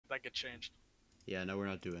that get changed. Yeah, no, we're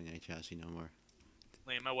not doing A chassis no more.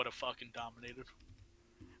 Lame, I would have fucking dominated.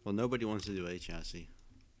 Well, nobody wants to do A chassis.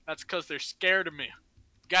 That's because they're scared of me.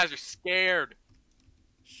 You guys are scared.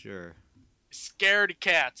 Sure. Scaredy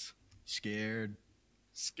cats. Scared.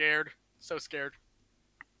 Scared. So scared.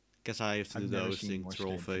 Guess I have to do the hosting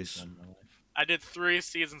troll face. I did 3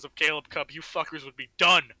 seasons of Caleb Cup. You fuckers would be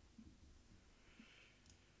done.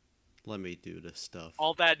 Let me do this stuff.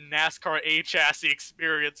 All that NASCAR A chassis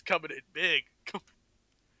experience coming in big.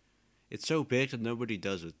 It's so big that nobody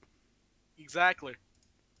does it. Exactly.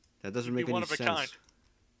 That doesn't You'd make be any one of a sense. kind.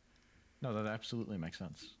 No, that absolutely makes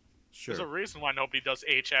sense. Sure. There's a reason why nobody does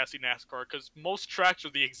A chassis NASCAR, because most tracks are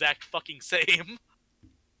the exact fucking same.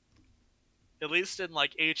 At least in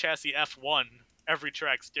like A chassis F1, every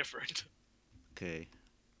track's different. Okay.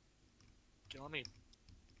 Okay, let me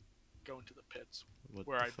go into the pits What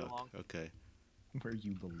where the I fuck? belong. Okay. Where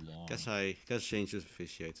you belong. Guess change this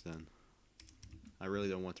officiates then. I really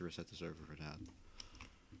don't want to reset the server for that.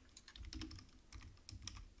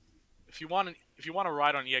 If you want to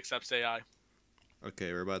ride on EXF's AI,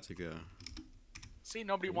 Okay, we're about to go. see,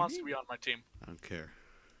 nobody wants to be on my team. I don't care.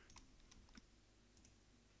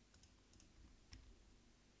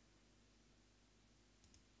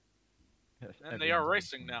 And they are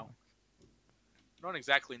racing now. I don't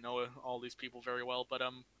exactly know all these people very well, but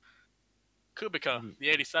Kubica, the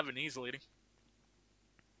 87, he's leading.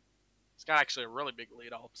 He's got actually a really big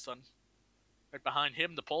lead all of a sudden. Right behind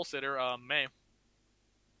him, the pole sitter, May.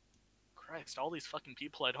 Christ, all these fucking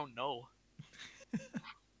people I don't know.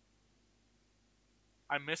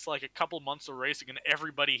 I miss like a couple months of racing, and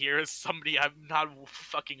everybody here is somebody I'm not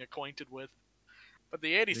fucking acquainted with. But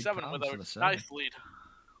the 87 with a nice lead.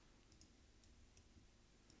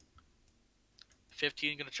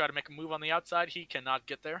 15 gonna try to make a move on the outside. He cannot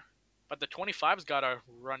get there. But the 25's gotta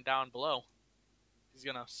run down below. He's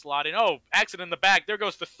gonna slot in. Oh, accident in the back. There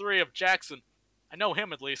goes the 3 of Jackson. I know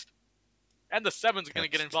him at least. And the 7's gonna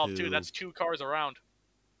get involved too. That's 2 cars around.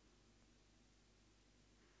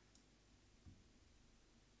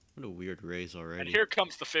 What a weird race already. And here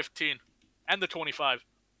comes the 15. And the 25.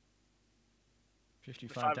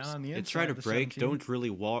 55 down on the inside. It's trying to break. 17. Don't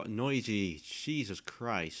really walk. Noisy. Jesus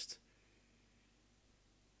Christ.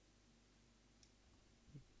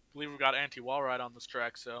 I believe we've got anti-wall ride on this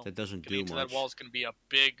track, so that doesn't do into much. That wall is going to be a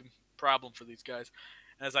big problem for these guys.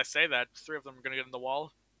 And as I say that, 3 of them are going to get in the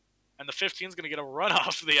wall, and the 15 is going to get a run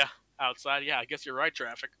off the outside. Yeah, I guess you're right,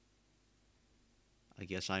 traffic. I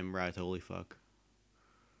guess I'm right. Holy fuck.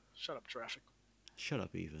 Shut up, traffic. Shut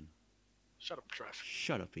up, even. Shut up, traffic.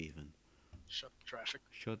 Shut up, even. Shut up, traffic.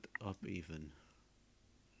 Shut up, even.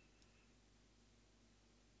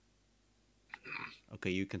 Okay,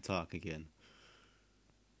 you can talk again.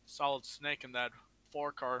 Solid snake in that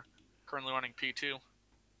 4 car, currently running P2.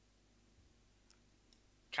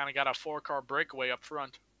 Kind of got a 4 car breakaway up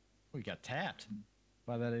front. We got tapped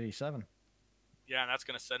by that 87. Yeah, and that's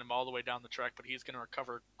going to send him all the way down the track, but he's going to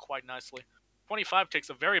recover quite nicely. 25 takes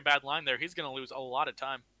a very bad line there. He's going to lose a lot of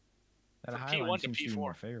time. That high line seems to be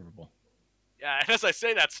more favorable. Yeah, and as I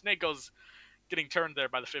say that, Snake goes getting turned there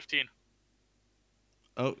by the 15.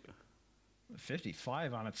 Oh.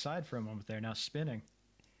 55 on its side for a moment there, now spinning.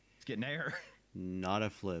 It's getting air. Not a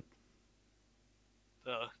flip.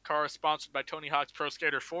 The car sponsored by Tony Hawk's Pro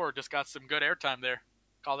Skater 4 just got some good airtime there.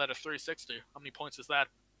 Call that a 360. How many points is that?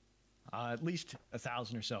 At least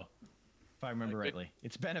 1,000 or so, if I remember rightly.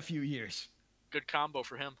 It's been a few years. Good combo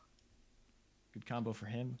for him. Good combo for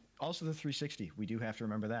him. Also the 360. We do have to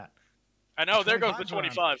remember that. I know. There goes the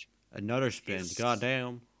 25. Another spin.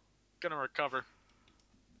 Goddamn. Gonna recover.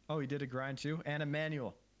 Oh, he did a grind too, and a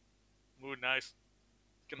manual. Ooh, nice.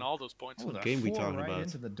 Getting all those points. What game we talking about?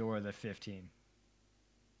 Into the door of the 15.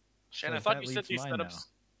 Shane, I thought you said these setups.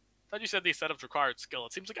 I thought you said these setups required skill.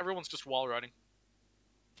 It seems like everyone's just wall riding.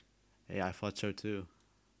 Yeah, I thought so too.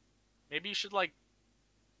 Maybe you should like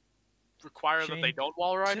require that they don't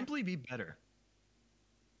wall ride. Simply be better.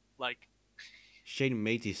 Like Shane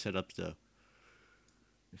made these setups though.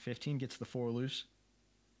 The 15 gets the 4 loose.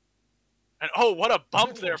 And oh, what a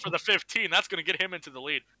bump there for the 15. That's going to get him into the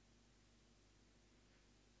lead.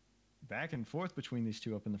 Back and forth between these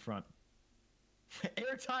two up in the front.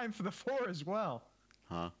 Airtime for the 4 as well.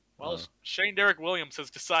 Huh? Well, Shane Derek Williams has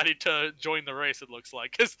decided to join the race, it looks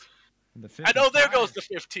like. I know there goes the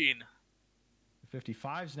 15. The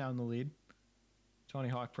 55's now in the lead. Tony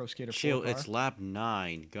Hawk Pro Skater 4 Chill, car. it's lap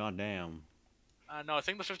 9. Goddamn. No, I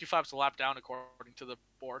think the 55's a lap down according to the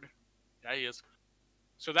board. Yeah, he is.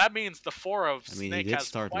 So that means the 4 of Snake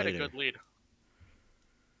has quite a good lead.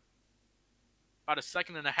 About a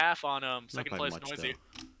second and a half on second place Noisy.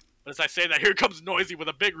 Though. But as I say that, here comes Noisy with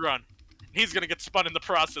a big run. And he's going to get spun in the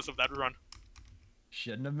process of that run.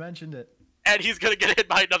 Shouldn't have mentioned it. And he's going to get hit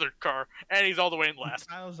by another car. And he's all the way in He last.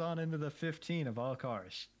 piles on into the 15 of all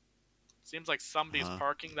cars. Seems like somebody's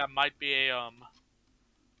parking. That might be a,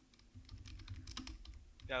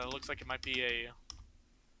 Yeah, it looks like it might be a...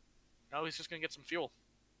 No, he's just going to get some fuel.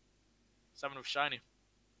 7 of Shiny.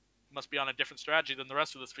 Must be on a different strategy than the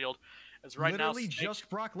rest of this field. As right Literally now, just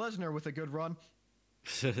Brock Lesnar with a good run.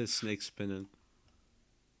 Snake spinning.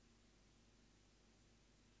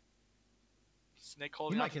 Snake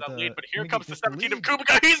holding on to that lead, but he here might comes get the the 17 of lead.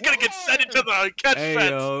 Kubica. He's going to get sent into the catch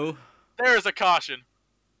fence. Ayo. There's a caution.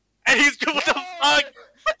 And he's what the fuck?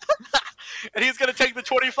 And he's gonna take the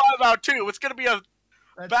 25 out too. It's gonna be a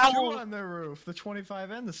That's battle. two on their roof, the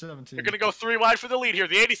 25 and the 17. They're gonna go 3 wide for the lead here.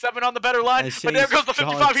 The 87 on the better line, And but there goes the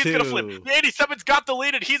Shane's 55. He's gonna gone flip. too. The 87's got the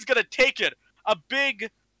lead, and he's gonna take it. A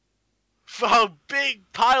big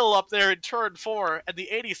pile up there in turn 4, and the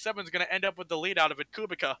 87's gonna end up with the lead out of it.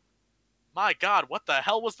 Kubica. My God, what the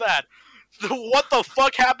hell was that? What the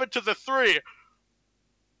fuck happened to the 3?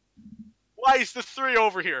 Why is the 3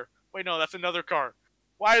 over here? Wait, no, that's another car.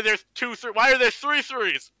 Why are there 3? Why are there 3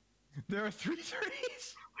 3s? There are 3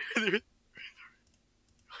 threes. The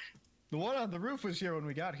one on the roof was here when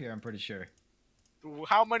we got here, I'm pretty sure.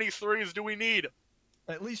 How many 3s do we need?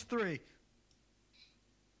 At least 3.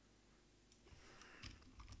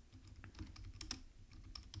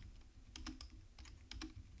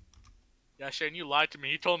 Yeah, Shane, you lied to me.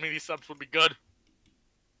 He told me these subs would be good.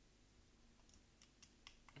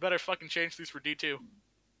 You better fucking change these for D2.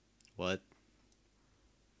 What?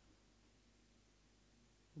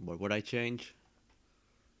 What would I change?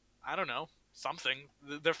 I don't know. Something.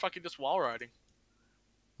 They're fucking just wall riding.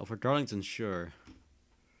 Oh, for Darlington, sure.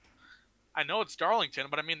 I know it's Darlington,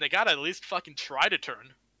 but I mean, they gotta at least fucking try to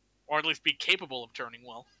turn. Or at least be capable of turning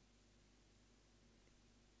well.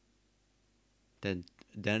 Then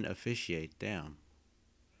officiate down.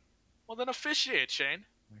 Well, then officiate, Shane.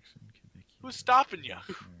 Jackson, Kubicki, Who's stopping you?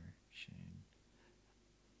 Shane.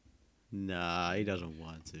 Nah, he doesn't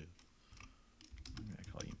want to. I'm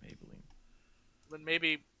gonna call you Maybelline. Then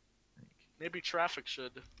maybe traffic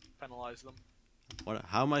should penalize them. What?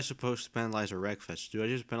 How am I supposed to penalize a wreckfest? Do I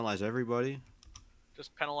just penalize everybody?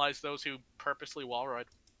 Just penalize those who purposely wall ride.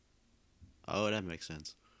 Oh, that makes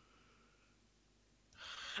sense.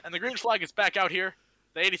 And the green flag is back out here.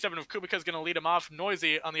 The 87 of Kubica is going to lead him off.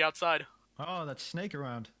 Noisy on the outside. Oh, that's Snake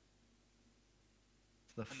around.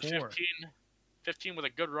 It's the And 4. the 15 with a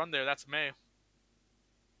good run there. That's May.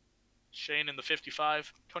 Shane in the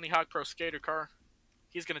 55. Tony Hawk Pro Skater car.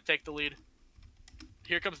 He's going to take the lead.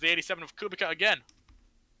 Here comes the 87 of Kubica again.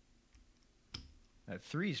 That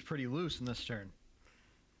 3 is pretty loose in this turn.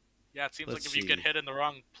 Yeah, it seems Let's like if you get see. hit in the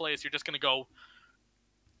wrong place, you're just going to go.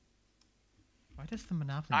 Why does the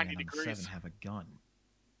Monopoly 90 Man on the degrees. 7 have a gun?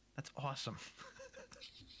 That's awesome.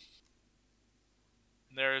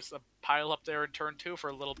 And there's a pile up there in turn 2 for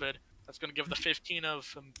a little bit. That's going to give the 15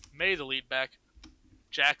 of May the lead back.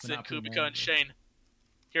 Jackson, Monopoly Kubica, Man. and Shane.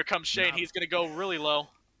 Here comes Shane. Monopoly. He's going to go really low.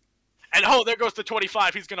 And oh, there goes the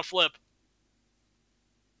 25. He's going to flip.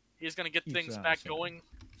 He's going to get Keeps things on back seven. going.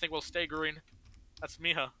 I think we'll stay green. That's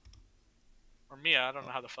Miha. Or Mia, I don't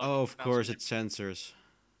know how the fuck. Oh, you of pronounce course, it. it's sensors.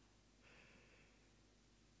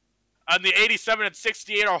 And the 87 and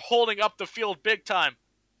 68 are holding up the field big time.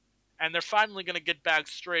 And they're finally going to get back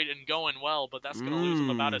straight and going well, but that's going to lose them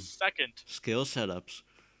about a second. Skill setups.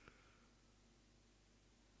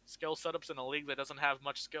 Skill setups in a league that doesn't have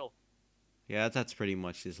much skill. Yeah, that's pretty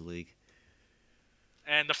much this league.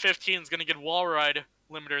 And the 15 is going to get wall ride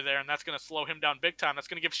limiter there, and that's going to slow him down big time. That's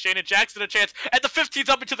going to give Shane and Jackson a chance. And the 15's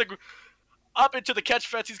up into the catch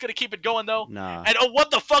fence. He's going to keep it going, though. Nah. And oh, what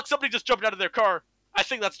the fuck? Somebody just jumped out of their car. I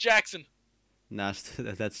think that's Jackson. Nah,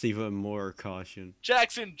 that's even more caution.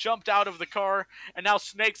 Jackson jumped out of the car, and now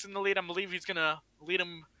Snake's in the lead. I believe he's going to lead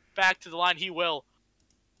him back to the line. He will.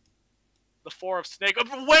 The 4 of Snake.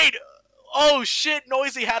 Oh, wait! Oh, shit!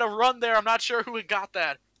 Noisy had a run there. I'm not sure who had got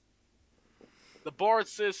that. The board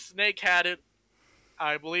says Snake had it.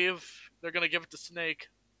 I believe they're going to give it to Snake.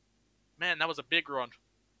 Man, that was a big run.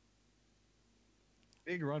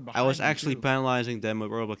 Big run I behind was you, actually too. penalizing them with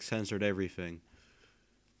Roblox censored everything.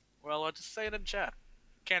 Well, just say it in chat.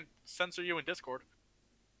 Can't censor you in Discord.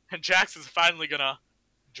 And Jackson's finally going to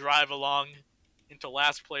drive along into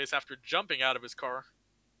last place after jumping out of his car.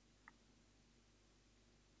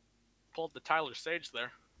 Pulled the Tyler Sage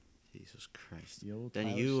there. Jesus Christ. The old Then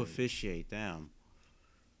Tyler you Sage. officiate down.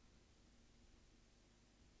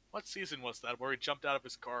 What season was that where he jumped out of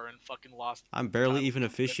his car and fucking lost? I'm barely Tyler even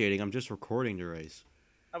Sage? officiating. I'm just recording the race.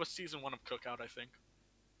 That was season 1 of Cookout, I think.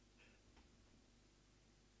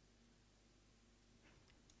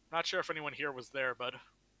 Not sure if anyone here was there, but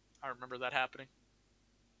I remember that happening.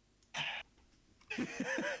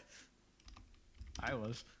 I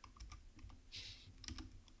was.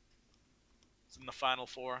 It's in the final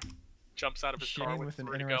four. Jumps out of his car Shane with an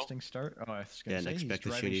three to go. interesting start. Oh, I was gonna Yeah, say and he's expect a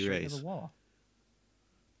driving shitty straight race. to the wall.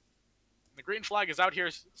 The green flag is out here.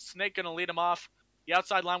 Snake gonna lead him off. The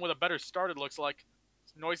outside line with a better start, it looks like.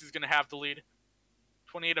 Noisy's gonna have the lead.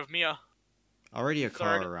 28 of Mia. Already a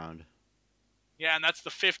car Third. around. Yeah, and that's the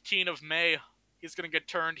 15 of May. He's gonna get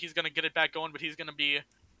turned. He's gonna get it back going, but he's gonna be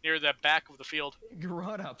near the back of the field. Big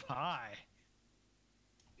run up high.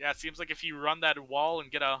 Yeah, it seems like if you run that wall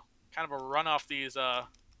and get a kind of a run off these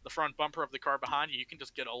the front bumper of the car behind you, you can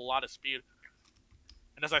just get a lot of speed.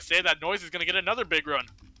 And as I say that, Noise is gonna get another big run.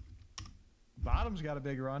 Bottom's got a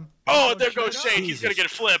big run. Oh, Going there goes straight up. Shane. He's gonna get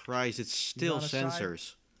flipped. Christ, it's still on a side.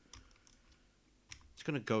 sensors. It's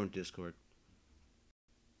gonna go in Discord.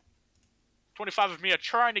 25 of Mia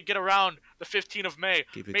trying to get around the 15 of May.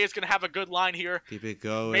 Keep it- May is going to have a good line here. Keep it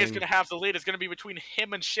going. May is going to have the lead. It's going to be between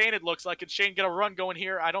him and Shane, it looks like. Can Shane get a run going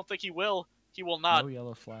here? I don't think he will. He will not. No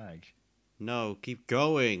yellow flag. No, keep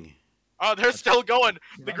going. Oh, they're still going.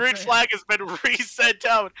 The what I'm green saying. flag has been reset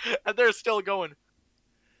down, and they're still going.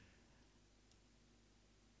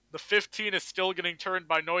 The 15 is still getting turned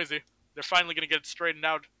by Noisy. They're finally going to get it straightened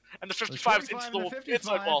out. And the 55 is into and the 55,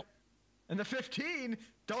 inside wall. And the 15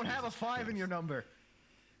 don't have a 5 in your number.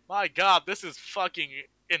 My God, this is fucking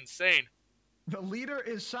insane. The leader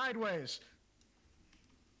is sideways.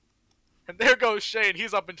 And there goes Shane.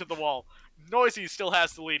 He's up into the wall. Noisy still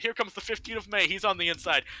has the lead. Here comes the 15 of May. He's on the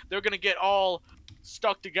inside. They're going to get all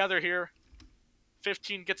stuck together here.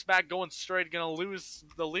 15 gets back going straight. Going to lose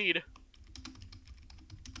the lead.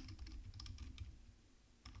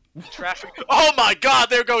 Traffic. Oh my God,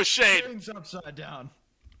 there goes Shane. Shane's upside down.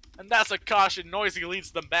 And that's a caution. Noisy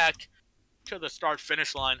leads them back to the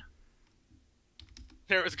start-finish line.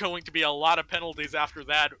 There is going to be a lot of penalties after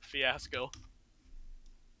that fiasco.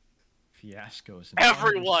 Fiasco is an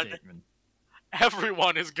Everyone. understatement.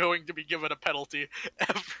 Everyone is going to be given a penalty.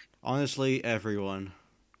 Honestly, everyone.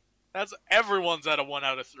 Everyone's at a 1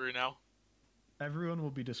 out of 3 now. Everyone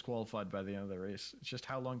will be disqualified by the end of the race. It's just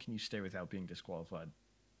how long can you stay without being disqualified?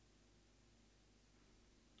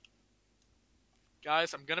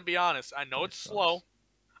 Guys, I'm gonna be honest. I know That it's sucks. slow.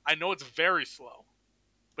 I know it's very slow.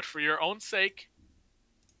 But for your own sake,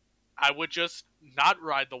 I would just not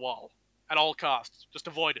ride the wall at all costs. Just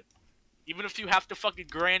avoid it. Even if you have to fucking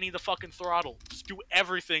granny the fucking throttle, just do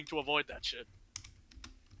everything to avoid that shit.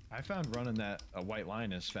 I found running that a white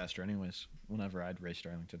line is faster anyways, whenever I'd raced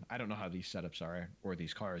Arlington. I don't know how these setups are, or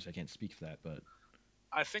these cars, I can't speak for that, but...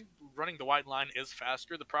 I think running the white line is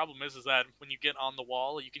faster. The problem is that when you get on the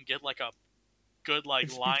wall, you can get like a good like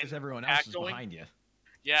it's line because everyone pack else is going. behind you.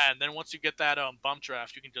 Yeah, and then once you get that bump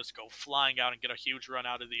draft, you can just go flying out and get a huge run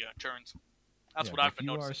out of the turns. That's Yeah, what but I've been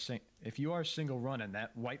noticing. if you are single running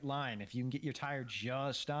that white line, if you can get your tire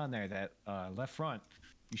just on there, that left front,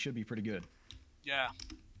 you should be pretty good. Yeah.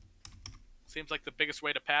 Seems like the biggest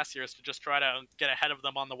way to pass here is to just try to get ahead of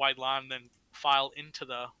them on the white line and then file into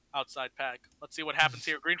the outside pack. Let's see what happens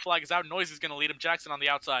here. Green flag is out. Noise is going to lead him. Jackson on the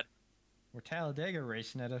outside. We're Talladega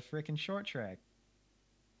racing at a freaking short track.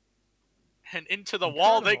 And into the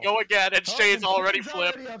wall they Incredible. go again, and Shane's already Shane's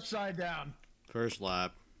flipped. already upside down. First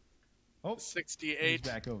lap. Oh, he's 68.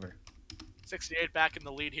 back over. 68 back in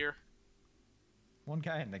the lead here. One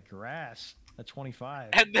guy in the grass at 25.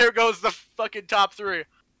 And there goes the fucking top 3.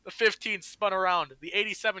 The 15 spun around. The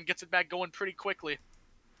 87 gets it back going pretty quickly.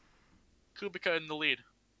 Kubica in the lead.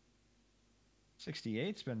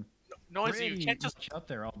 68's been Noisy, you pretty can't just... much up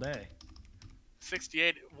there all day.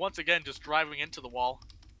 68, once again, just driving into the wall.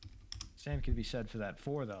 Same could be said for that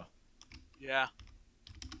 4, though. Yeah.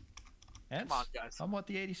 And Come on, guys. somewhat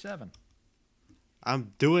the 87.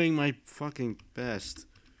 I'm doing my fucking best.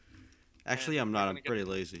 Actually, And I'm we're not. I'm gonna get- pretty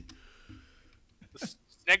lazy. The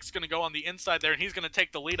Snake's going to go on the inside there, and he's going to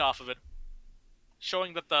take the lead off of it.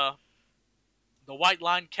 Showing that the white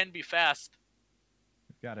line can be fast.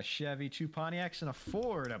 We've got a Chevy, 2 Pontiacs, and a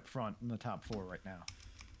Ford up front in the top 4 right now.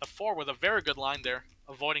 A 4 with a very good line there,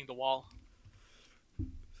 avoiding the wall.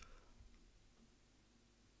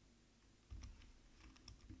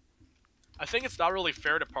 I think it's not really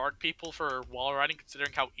fair to park people for wall riding,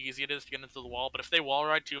 considering how easy it is to get into the wall. But if they wall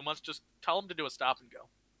ride too much, just tell them to do a stop and go.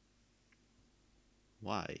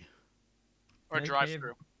 Why? Or a They've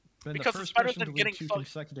drive-through. Been Because the it's first better person than to getting lead 2 fucked.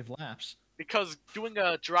 consecutive laps. Because doing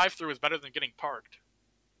a drive-through is better than getting parked.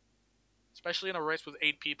 Especially in a race with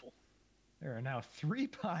 8 people. There are now 3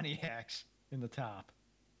 Pontiacs in the top.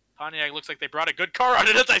 Pontiac looks like they brought a good car on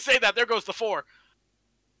it. As I say that, there goes the 4.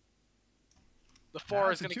 The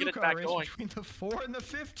 4 is going to get it back going. Between the 4 and the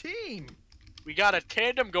 15. We got a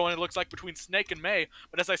tandem going, it looks like, between Snake and May.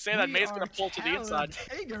 But as I say that, May's going to pull to the inside.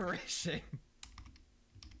 Racing.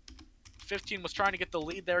 15 was trying to get the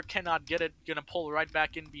lead there, cannot get it. Going to pull right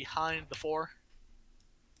back in behind the 4.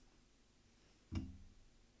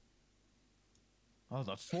 Oh,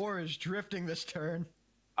 the 4 is drifting this turn.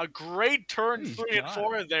 A great turn 3 and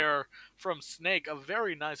 4 there from Snake. A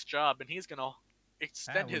very nice job, and he's going to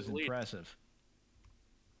extend his lead. Impressive.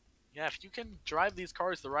 Yeah, if you can drive these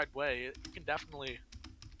cars the right way, you can definitely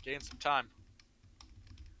gain some time.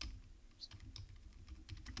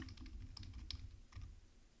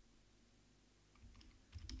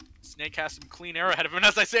 Snake has some clean air ahead of him, and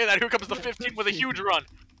as I say that, here comes the 15 with a huge run.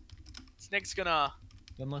 Snake's gonna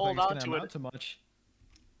hold on to it. Much.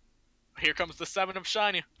 Here comes the 7 of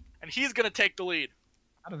Shiny, and he's gonna take the lead.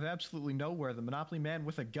 Out of absolutely nowhere, the Monopoly Man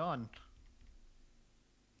with a gun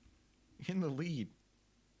in the lead.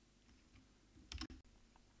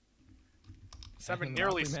 7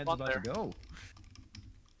 nearly spun there. Go.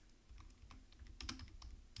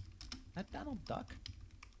 That Donald Duck?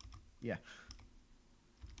 Yeah.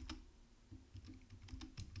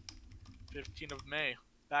 15 of May,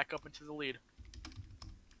 back up into the lead.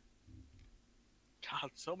 God,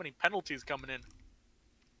 so many penalties coming in.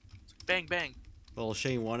 It's like bang, bang. Well,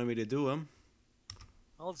 Shane wanted me to do him.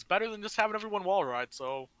 Well, it's better than just having everyone wall ride,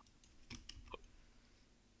 so...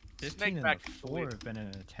 15 and the 4 have been in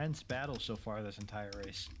an intense battle so far this entire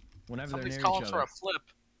race. Whenever Somebody's they're near calling each for other. a flip.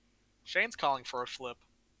 Shane's calling for a flip.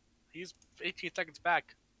 He's 18 seconds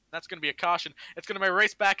back. That's going to be a caution. It's going to be a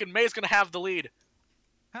race back, and May's going to have the lead.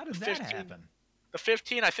 How did that happen? The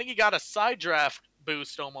 15, I think he got a side draft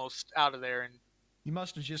boost almost out of there. And you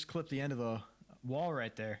must have just clipped the end of the wall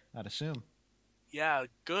right there, I'd assume. Yeah,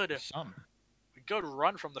 good. Something. A good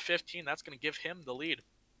run from the 15. That's going to give him the lead.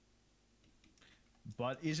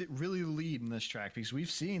 But is it really the lead in this track? Because we've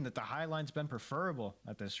seen that the high line's been preferable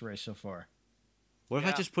at this race so far. What if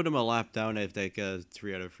I just put him a lap down if they get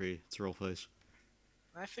 3 out of 3? It's roll place.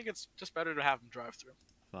 I think it's just better to have him drive through.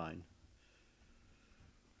 Fine.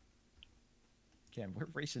 Again, we're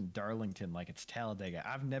racing Darlington like it's Talladega.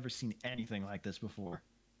 I've never seen anything like this before.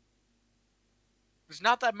 There's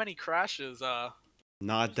not that many crashes.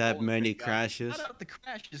 Not that many crashes. It's not about the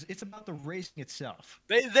crashes. It's about the racing itself.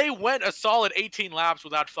 They went a solid 18 laps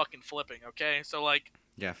without fucking flipping, okay? So, like...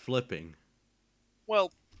 Yeah, flipping.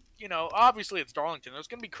 Well, you know, obviously it's Darlington. There's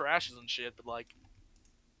gonna be crashes and shit, but, like...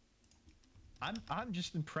 I'm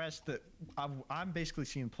just impressed that I'm basically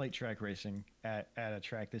seeing plate track racing at a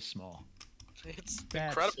track this small. It's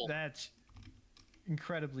incredible. That's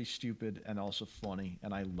incredibly stupid and also funny,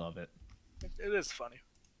 and I love it. It is funny.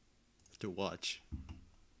 To watch.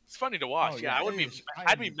 It's funny to watch. Oh, yeah,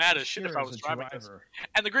 I'd be mad as shit if I was driving this.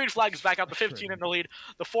 And the green flag is back out. The 15 in the lead.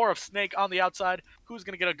 The 4 of Snake on the outside. Who's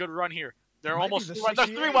gonna get a good run here? They're almost they're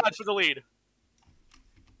 3 wide for the lead.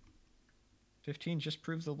 15 just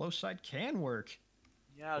proves the low side can work.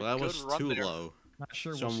 Yeah, well, that good was run too there. low. Not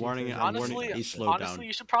sure. So we'll I'm warning it. Honestly, he slowed down. honestly,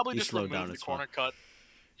 you should probably just remove the as corner cut.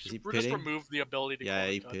 Is he Just pitting? remove the ability to Yeah,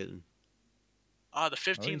 corner he cut. pitting. The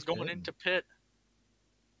 15's going pitting. into pit.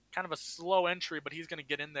 Kind of a slow entry, but he's gonna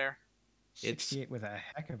get in there. 68 with a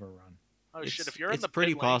heck of a run. Oh shit! If you're in the it's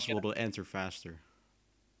pretty pit lane, possible to enter faster.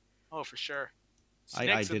 Oh, for sure. I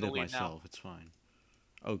Snake's did in the it lead myself. now. It's fine.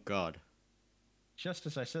 Oh god. Just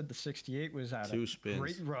as I said, the 68 was out Two a spins.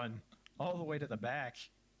 great run all the way to the back,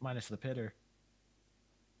 minus the pitter.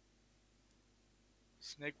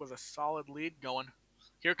 Snake with a solid lead going.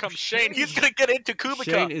 Here comes Shane. He's gonna get into Kubica.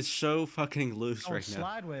 Shane is so fucking loose right now.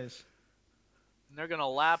 Slideways. And they're gonna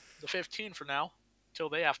lap the 15 for now, until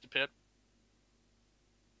they have to pit.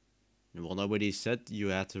 Well, nobody said you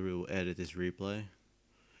had to edit this replay.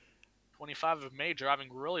 25 of May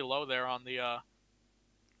driving really low there on the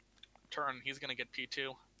turn. He's gonna get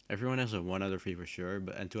P2. Everyone has a 1 out of 3 for sure,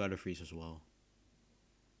 and 2 out of 3s as well.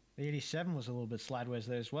 The 87 was a little bit sideways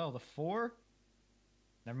there as well. The 4?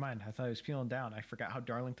 Never mind. I thought he was peeling down. I forgot how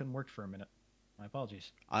Darlington worked for a minute. My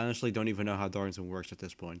apologies. I honestly don't even know how Darlington works at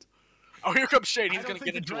this point. Oh, here comes Shane. He's I gonna don't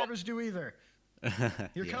get think the into him. drivers do either.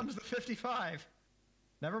 Here Yeah. comes the 55.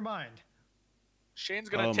 Never mind. Shane's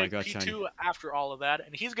gonna Oh my take God, P2 Shiny. after all of that,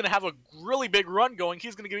 and he's gonna have a really big run going.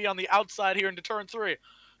 He's gonna be on the outside here into turn 3.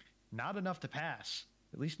 Not enough to pass.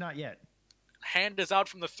 At least not yet. Hand is out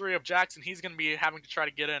from the 3 of Jackson. He's gonna be having to try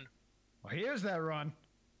to get in. Well, here's that run.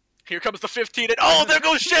 Here comes the 15, and oh, there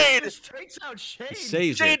goes Shane! This takes out Shane. He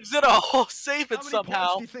saves it. Shane's gonna save it How many somehow.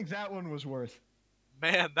 points do you think that one was worth?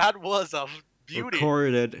 Man, that was a beauty.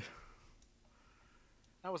 Recorded.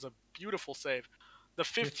 That was a beautiful save. The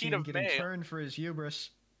 15 of getting May. turned for his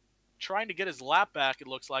hubris. trying to get his lap back, it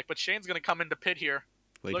looks like. But Shane's going to come into pit here.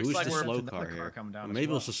 Wait, Looks who's like the we're- slow Another car car here? coming down as Maybe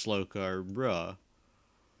well. it's a slow car, bruh.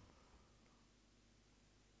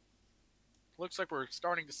 Looks like we're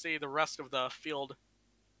starting to see the rest of the field.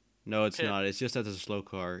 No, it's Pit. not. It's just that the slow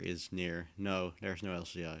car is near. No, there's no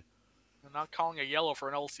LCI. They're not calling a yellow for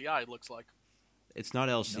an LCI, it looks like. It's not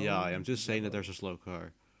LCI. No I'm just saying that yellow. there's a slow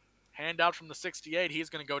car. Hand out from the 68. He's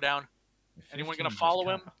going to go down. The Anyone 15 gonna just follow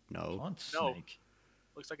kinda him? No. Punt No. Snake.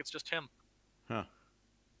 Looks like it's just him. Huh.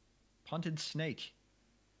 Punted Snake.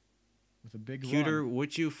 With a big Cuter, run.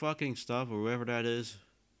 would you fucking stop, or whoever that is?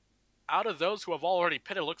 Out of those who have already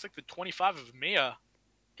pitted, it looks like the 25 of Mia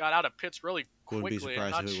got out of pits really Wouldn't be quickly.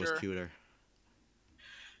 I'm surprised not if it sure. was Cuter.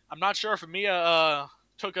 I'm not sure if Mia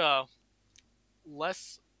took a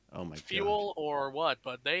less Oh my god. fuel or what,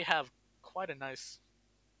 but they have quite a nice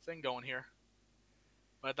thing going here.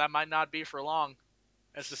 But that might not be for long,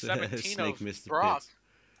 as the 17 Snake of missed the Brock. pits.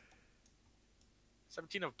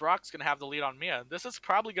 17 of Brock's gonna have the lead on Mia. This is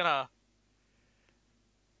probably gonna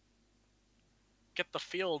get the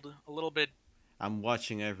field a little bit I'm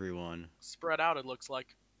watching everyone. spread out, it looks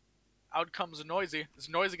like. Out comes Noisy. Is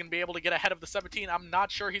Noisy going to be able to get ahead of the 17? I'm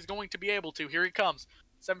not sure he's going to be able to. Here he comes.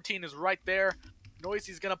 17 is right there.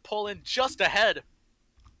 Noisy's going to pull in just ahead.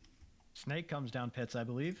 Snake comes down pits, I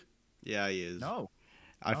believe. Yeah, he is. No.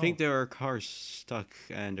 I think there are cars stuck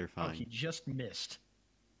and they're Oh, fine. he just missed.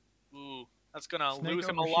 Ooh, that's going to Snake lose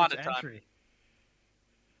him a lot of overshoots time. entry.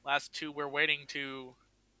 Last two we're waiting to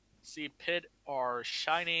see pit are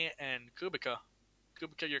Shiny and Kubica.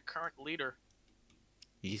 Kubica, your current leader.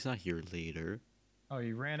 He's not your leader. Oh,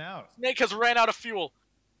 he ran out. Snake has ran out of fuel.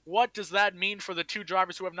 What does that mean for the two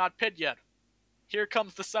drivers who have not pit yet? Here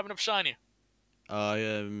comes the 7 of Shiny.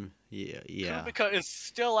 Yeah. Kubica is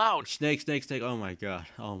still out. Snake. Oh my god,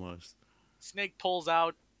 almost. Snake pulls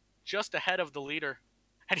out just ahead of the leader.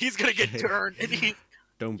 And he's going to get turned. And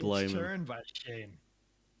Don't blame Gets him. turned by Shane.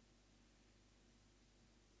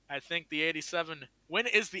 I think the 87... When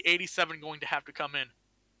is the 87 going to have to come in?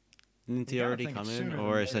 Didn't he You gotta already think come it's in, sooner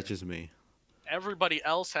or than is that later. just me? Everybody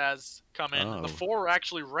else has come in. Oh. The 4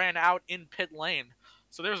 actually ran out in pit lane.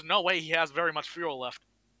 So there's no way he has very much fuel left.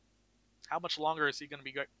 How much longer is he going to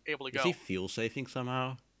be able to Is go? he fuel saving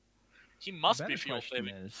somehow? He must The be better fuel question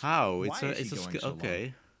saving. is, How? why It's a is he going so long?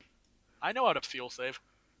 okay. I know how to fuel save.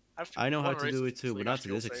 I know how won to races do it too, since we but got not to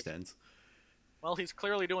fuel this saved. extent. Well, he's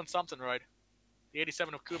clearly doing something right. The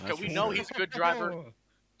 87 of Kubica. That's We for know sure. he's a good driver.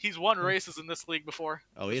 He's won races in this league before.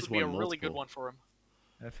 Oh, he This has would be a won really good multiple. one for him.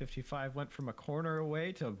 That 55 went from a corner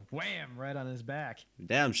away to wham right on his back.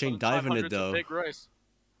 Damn, Shane diving it 500's a though. big race.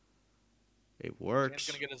 It Shane's works.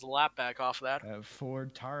 going to get his lap back off that.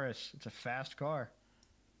 Ford Taurus. It's a fast car.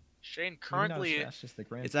 Shane Maybe not currently... as fast as the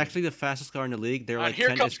Grand It's Prix. actually the fastest car in the league. They're And like here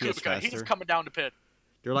 10 comes SPS Kubica. He's faster. coming down to pit.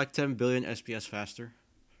 They're like 10 billion SPS faster.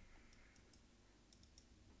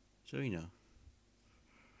 So you know.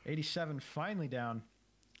 87 finally down.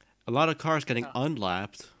 A lot of cars getting Yeah.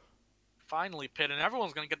 unlapped. Finally pit, and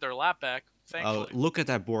everyone's going to get their lap back, Oh, thankfully. look at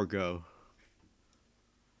that board go.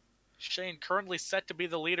 Shane currently set to be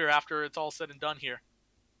the leader after it's all said and done here.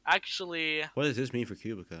 Actually, What does this mean for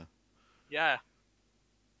Kubica? yeah.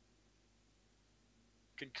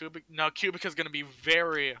 Can Kubica... No, Kubica's going to be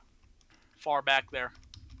very far back there.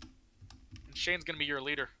 And Shane's going to be your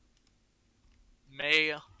leader.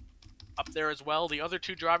 May up there as well. The other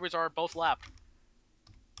two drivers are both lapped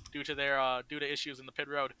due to issues in the pit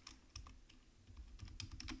road.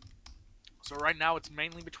 So right now it's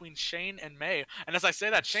mainly between Shane and May. And as I say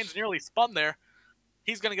that, Shane's nearly spun there.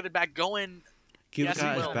 He's going to get it back going. Kubica Yes, he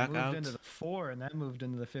is will. back moved out. into the 4 and that moved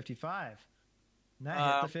into the 55. And that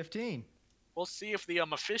Um, hit the 15. We'll see if the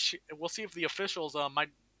officials might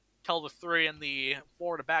tell the 3 and the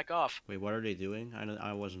 4 to back off. Wait, what are they doing?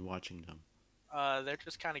 I wasn't watching them. They're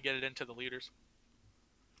just kind of get it into the leaders.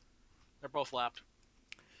 They're both lapped.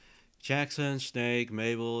 Jackson, Snake,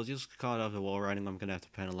 Mabel, just call it off the wall riding. I'm gonna have to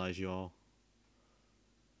penalize you all.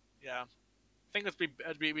 Yeah. I think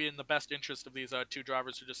it'd be in the best interest of these two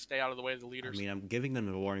drivers to just stay out of the way of the I leaders. mean, I'm giving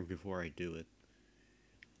them a warning before I do it.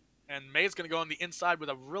 And May's going to go on the inside with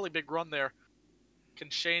a really big run there. Can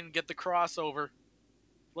Shane get the crossover?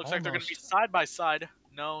 Looks like they're going to be Almost. side by side.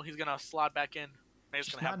 No, he's going to slide back in. May's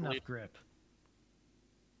Just going to not have the enough lead. grip.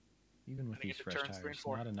 Even with Heading these into fresh turns 3 tires, and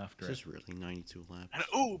 4. not enough Is grip. this really 92 laps? And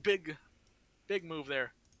ooh, big move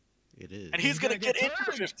there. It is. And he's going to gonna get get into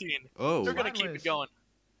the turned. 15. Oh, They're going to keep Sideways. it going.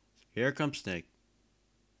 here comes Snake.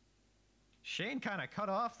 Shane kind of cut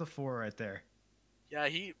off the 4 right there. Yeah,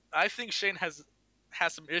 I think Shane has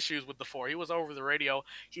some issues with the 4. He was over the radio.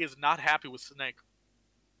 He is not happy with Snake.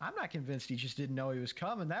 I'm not convinced he just didn't know he was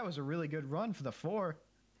coming. That was a really good run for the 4.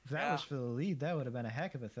 If that Yeah. was for the lead, that would have been a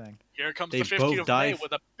heck of a thing. Here comes They the 15 both of May dive.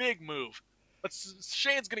 with a big move. But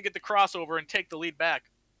Shane's going to get the crossover and take the lead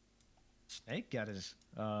back. Snake got his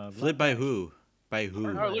Flip left by back. who? By Hard who? Oh,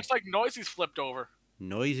 it way. looks like Noisy's flipped over.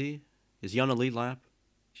 Noisy? Is he on the lead lap?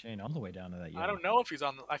 Shane all the way down to that yellow. I don't know if he's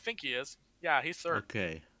on. I think he is. Yeah, he's third.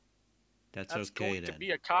 Okay. That's That's okay going to then.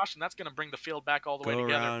 be a caution. That's going to bring the field back all the way Go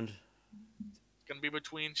together. around. It's going to be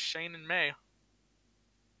between Shane and May.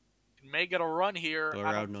 Can May get a run here? Go I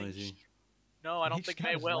around, don't think Noisy. No, I don't He's think got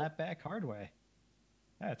May his will. lap back hard way.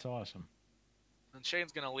 That's awesome. And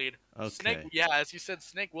Shane's going to lead. Okay. Snake, yeah, as you said,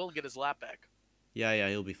 Snake will get his lap back. Yeah,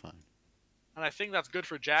 he'll be fine. And I think that's good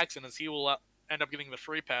for Jackson, as he will end up getting the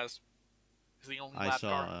free pass. He's the only I lap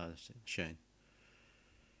saw car. Shane.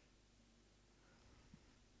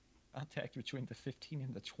 Contact between the 15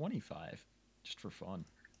 and the 25, just for fun.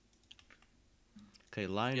 Okay,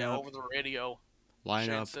 line Yeah, up. over the radio. Line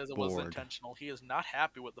Shane up says it was board. intentional. He is not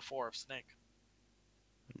happy with the 4 of Snake.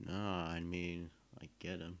 No, I mean, I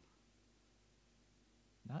get him.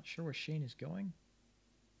 Not sure where Shane is going.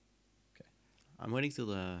 I'm waiting till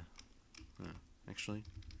the. Actually,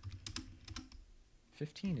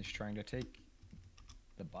 15 is trying to take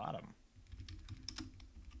the bottom.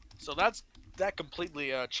 So that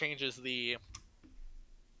completely changes the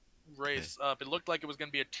race up. It looked like it was going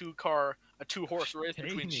to be a 2-horse race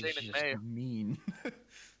between Shane Shane is and just May. mean.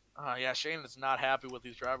 Yeah, Shane is not happy with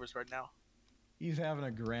these drivers right now. He's having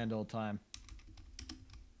a grand old time.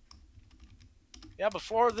 Yeah,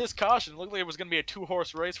 before this caution, it looked like it was going to be a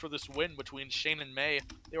 2-horse race for this win between Shane and May.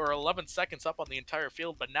 They were 11 seconds up on the entire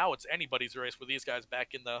field, but now it's anybody's race with these guys back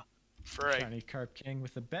in the fray. Shiny Carp King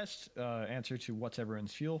with the best answer to what's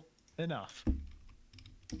everyone's fuel. Enough.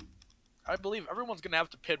 I believe everyone's going to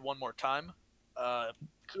have to pit one more time.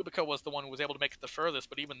 Kubica was the one who was able to make it the furthest,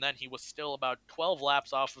 but even then he was still about 12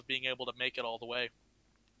 laps off of being able to make it all the way.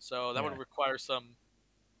 So that would require some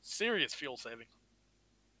serious fuel saving.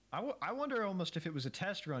 I wonder almost if it was a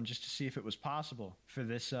test run just to see if it was possible for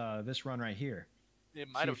this this run right here. It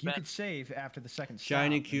See might have if you been. could save after the second stop.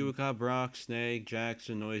 Shiny, and- Cubica, Brock, Snake,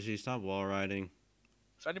 Jackson, Noisy. Stop wall riding.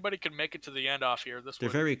 If anybody can make it to the end off here, They're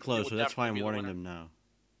very it close, would so that's why I'm definitely be the warning winner. them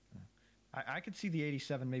now. I could see the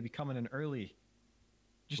 87 maybe coming in early.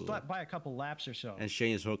 Just Cool. by a couple laps or so. And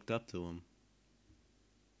Shane is hooked up to him.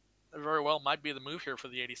 It very well might be the move here for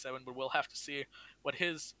the 87, but we'll have to see what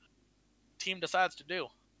his team decides to do.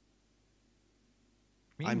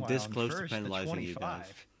 I'm this Meanwhile, in close to first, the penalizing you 25.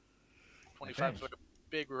 guys. 25 with a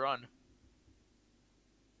big run.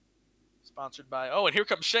 Sponsored by... Oh, and here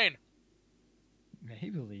comes Shane. May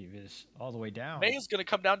believe is all the way down. May is going to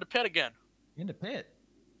come down to pit again. Into pit.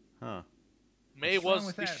 Huh. May What's wrong was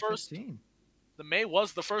with the that, first... 15? The May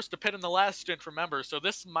was the first to pit in the last stint, remember, so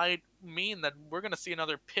this might mean that we're going to see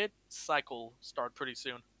another pit cycle start pretty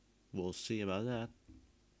soon. We'll see about that.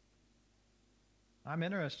 I'm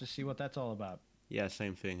interested to see what that's all about. Yeah,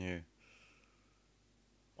 same thing here.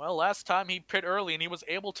 Well, last time he pit early and he was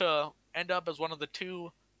able to end up as one of the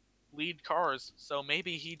 2 lead cars, so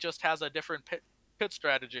maybe he just has a different pit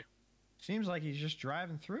strategy. Seems like he's just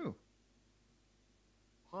driving through.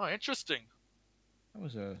 Oh, interesting. That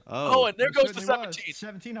was a... Oh, and there it goes the certainly was. 17.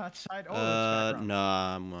 17 outside. Oh, it's back around. No,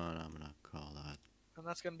 I'm gonna call that. And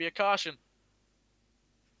that's going to be a caution.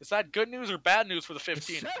 Is that good news or bad news for the It's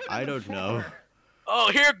 15? 7 I and a don't know. 4. Oh,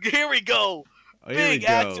 here we go. Oh, here Big we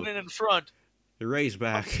go. accident in front. The race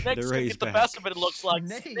back. Snake's The gonna race get the back. best of it, it looks like.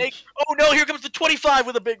 Snake. Snake. Oh no, here comes the 25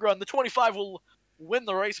 with a big run. The 25 will win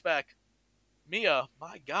the race back. Mia,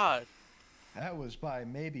 my God. That was by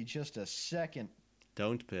maybe just a second.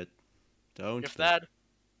 Don't pit. Don't. If pit.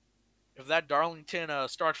 that Darlington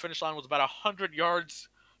start finish line was about 100 yards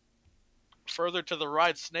further to the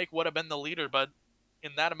right, Snake would have been the leader, but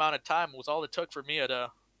in that amount of time was all it took for Mia to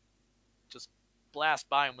just blast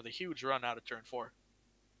by him with a huge run out of turn 4.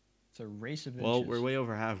 It's a race of Well, inches. we're way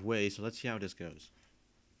over halfway, so let's see how this goes.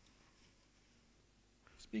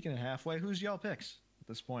 Speaking of halfway, who's y'all picks at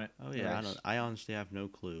this point? Oh in the yeah, race? I honestly have no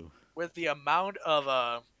clue. With the amount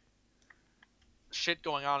of shit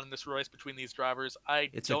going on in this race between these drivers, I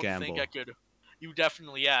It's a don't think gamble. I could. You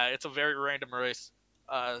definitely, yeah, it's a very random race.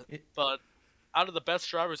 But out of the best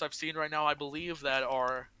drivers I've seen right now, I believe that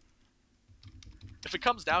are. If it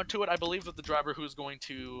comes down to it, I believe that the driver who's going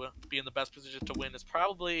to be in the best position to win is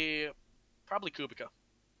probably Kubica.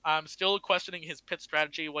 I'm still questioning his pit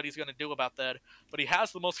strategy, what he's going to do about that, but he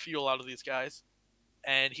has the most fuel out of these guys,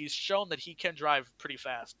 and he's shown that he can drive pretty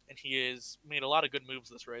fast, and he has made a lot of good moves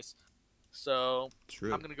this race. So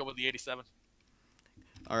True. I'm going to go with the 87.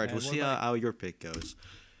 All right, And we'll what see about- how your pick goes.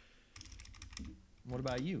 What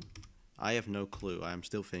about you? I have no clue. I'm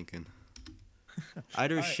still thinking.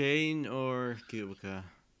 Either Alright. Shane or Kubica.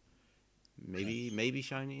 Maybe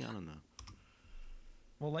Shiny. I don't know.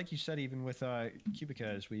 Well, like you said, even with Cubica,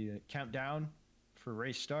 as we count down for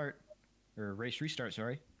race start or race restart,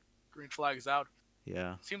 sorry. Green flag is out.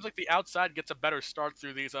 Yeah. Seems like the outside gets a better start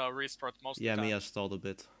through these restarts most Yeah, of the time. Mia stalled a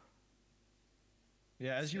bit.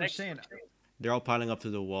 Yeah, as you were saying, They're all piling up to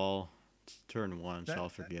the wall. It's turn 1, so I'll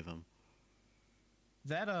forgive him.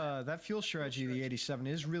 that fuel strategy, the 87,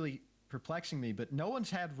 is really perplexing me. But no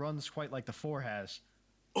one's had runs quite like the 4 has.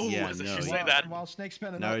 Oh, Yeah, as no, you yeah. say that. While Snake's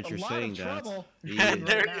been in Now a that you're lot saying of that, trouble he right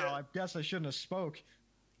is. now, I guess I shouldn't have spoke.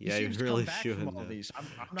 Yeah, he you seems to really come back shouldn't from all have. these. I'm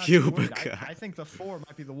not too worried. Cubica. I think the 4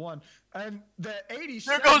 might be the one. And the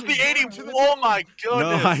 87. There goes the is 80. going to the Oh lead. my No,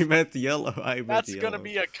 goodness. I meant yellow. That's gonna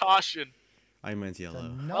be a caution. I meant It's yellow.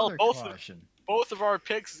 another both caution. Both of our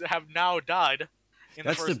picks have now died in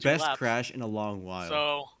That's the the first best two laps. crash in a long while.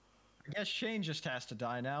 So I guess Shane just has to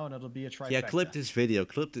die now, and it'll be a trifecta. Yeah, clip this video.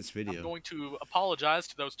 Clip this I'm video. going to apologize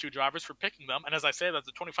to those two drivers for picking them. And as I say that,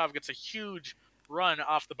 the 25 gets a huge run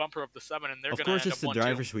off the bumper of the 7, and they're Of going to course, end it's up the 1-2.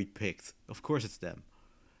 drivers we picked. Of course, it's them.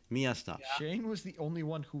 Mia, stop. Yeah. Shane was the only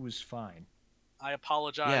one who was fine. I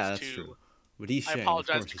apologize Yeah, that's to. true. But he's I Shane. Of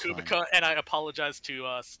apologize course to he's fine. Kubica, and I apologize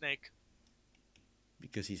to Snake.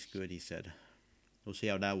 Because he's good, he said. We'll see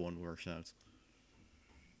how that one works out.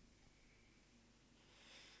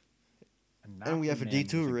 And we have a Knocky Man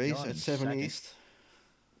D2 with race gun at 7 second. East.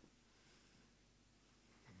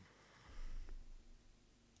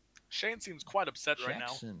 Shane seems quite upset right now.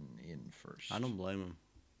 Jackson in first. I don't blame him,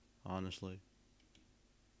 honestly.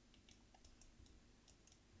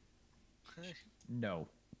 No.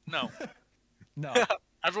 No. No.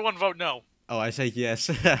 Everyone vote no. Oh, I say yes.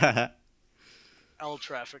 L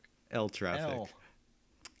traffic. L traffic. L.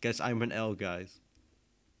 Guess I'm an L, guys.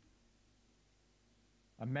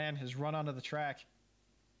 A man has run onto the track.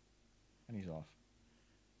 And he's off.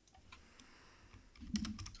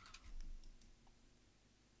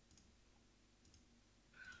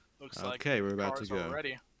 Looks like Okay, we're about to cars are go.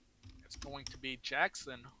 ready. It's going to be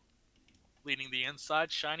Jackson leading the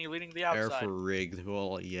inside, Shiny leading the Air outside. for rigged.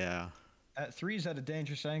 Well, yeah. At 3's at a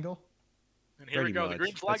dangerous angle. And here we Pretty go. much. The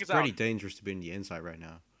green flag It's is out. pretty dangerous to be in the inside right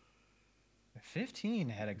now. 15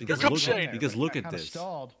 had a Because great look- run there, because but look got at kinda this.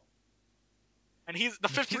 Stalled. And he's the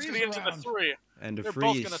 15's going to three's get into the around. 3. And the They're free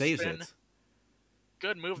both gonna saves spin. it.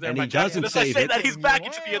 Good move there And by he Jackson. doesn't As I save say it. that, he's back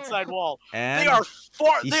into the inside wall. And They are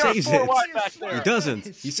four. he They are saves 4 it. wide back there. he doesn't.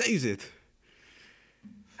 He saves it.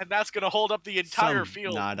 And that's going to hold up the entire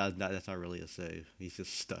field. Nah, that's not really a save. He's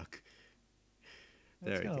just stuck.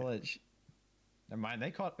 That's There we gonna go. let Never mind,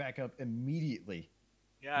 they caught back up immediately.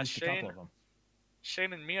 Yeah, At least a couple Shane, of them.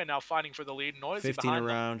 Shane and Mia now fighting for the lead. Noisy 15 behind them.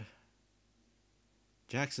 around.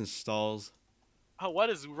 Jackson stalls. Oh, what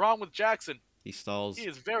is wrong with Jackson? He stalls. He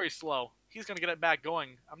is very slow. He's going to get it back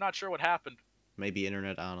going. I'm not sure what happened. Maybe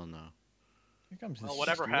internet. I don't know. Here comes the Well,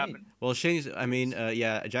 whatever 68. happened. Well, Shane's. I mean,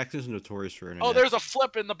 yeah. Jackson's notorious for internet. Oh, there's a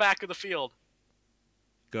flip in the back of the field.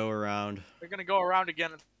 Go around. They're going to go around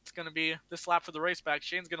again. It's going to be this lap for the race back.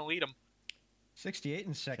 Shane's going to lead him. 68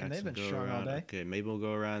 in second. Jackson They've been go strong all around. day. Okay, maybe we'll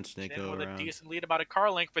go around. Snake Shane go with around. a decent lead about a car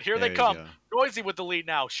length, but here There they you come. go. Noisy with the lead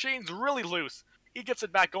now. Shane's really loose. He gets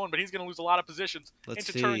it back going, but he's going to lose a lot of positions Let's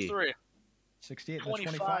into turn see. 3. 68 to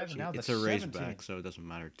 25. 25, and now It's the a race 17. back, so it doesn't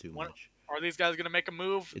matter too What- much. Are these guys going to make a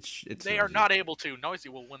move? It's. They are noisy. not able to. Noisy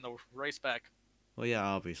will win the race back. Well, yeah,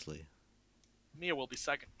 obviously. Mia will be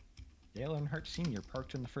second. Dale Earnhardt Sr.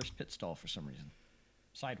 parked in the first pit stall for some reason.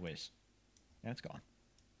 Sideways. And it's gone.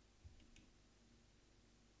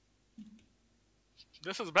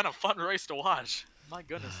 This has been a fun race to watch. My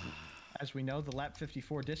goodness. As we know, the lap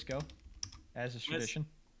 54 disco, as is Yes. tradition,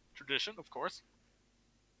 Tradition, of course.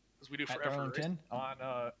 As we do at for every race. Darlington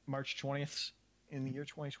on March 20th in the year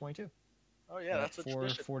 2022. Oh, yeah, that's a at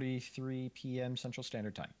tradition. 4:43 p.m. Central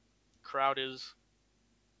Standard Time. Crowd is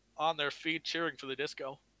on their feet cheering for the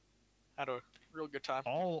disco. Had a real good time.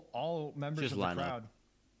 All members Just of the line up. crowd.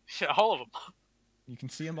 Yeah, all of them. You can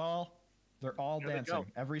see them all. They're all Here they dancing. go.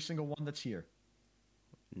 Every single one that's here.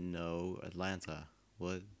 No, Atlanta.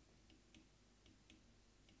 What?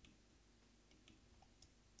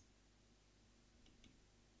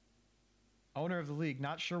 Owner of the league,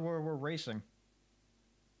 not sure where we're racing.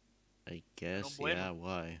 I guess. blame Yeah.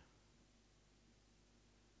 Why?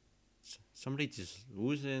 Somebody just.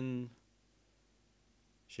 Who's in?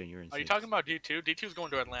 Shane, you're in. Are you sixth. talking about D2? D2's going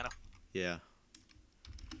to Atlanta. Yeah.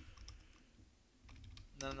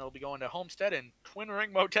 And then they'll be going to Homestead and Twin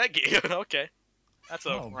Ring Motegi. Okay. That's a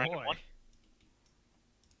Oh, random boy. one.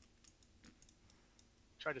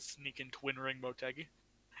 Try to sneak in Twin Ring Motegi.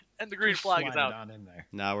 And the green Just flag is slide it out. on in there.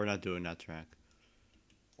 Nah, we're not doing that track.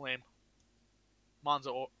 Lame.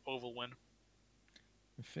 Monza Oval win.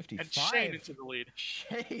 55. And Shane into the lead.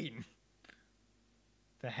 Shane.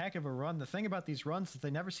 The heck of a run. The thing about these runs is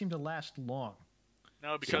they never seem to last long.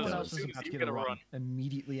 No, because Someone as else is soon about as to you get get a a run run,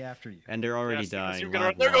 immediately after you. And they're already as soon as dying. you get a run,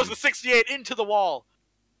 Lap there goes one. the 68 into the wall.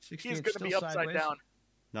 68 He's going to still be upside sideways. down.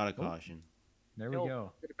 Not a caution. There we He'll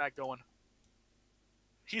go. get it back going.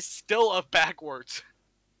 He's still up backwards.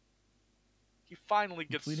 He finally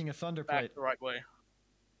gets Completing a thunder back plate. the right way.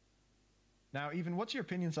 Now, even what's your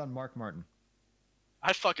opinions on Mark Martin?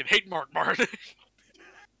 I fucking hate Mark Martin.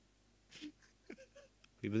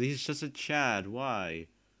 But he's just a Chad. Why?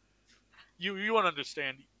 You won't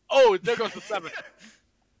understand. Oh, there goes the 7.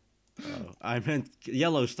 Oh, I meant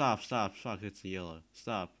yellow. Stop. Fuck, it's the yellow.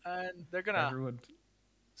 Stop. And they're gonna Everyone.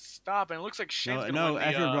 stop, and it looks like Shane's gonna No, win the,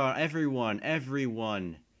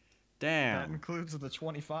 everyone. That Damn. includes the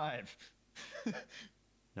 25.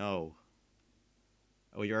 No.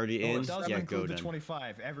 Oh, you're already Oh, in? it doesn't Yeah, include go the then.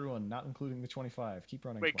 25. Everyone, not including the 25. Keep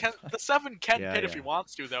running. Wait, 25. the 7 can Yeah, pit if yeah. he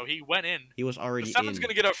wants to, though. He went in. He was The already 7's in.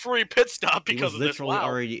 gonna get a free pit stop He because was of this. literally Wow.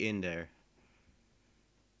 already in there.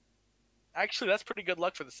 Actually, that's pretty good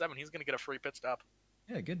luck for the 7. He's gonna get a free pit stop.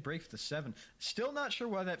 Yeah, good break for the 7. Still not sure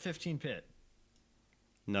why that 15 pit.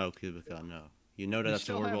 No, Kubica, no. You know that We that's a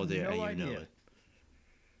still horrible have idea, no and you know idea. it.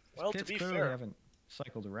 Well, to Pits be clearly fair, haven't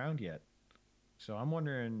cycled around yet. So I'm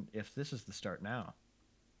wondering if this is the start now.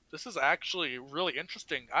 this is actually really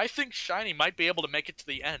interesting. I think Shiny might be able to make it to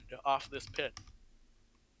the end off this pit.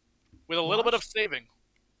 With a little bit of saving.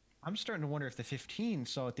 I'm starting to wonder if the 15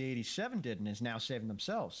 saw what the 87 did and is now saving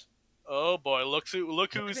themselves. Oh boy, look I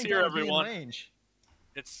who's think here, that'll be in everyone. range.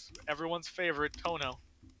 It's everyone's favorite, Tono.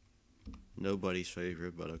 Nobody's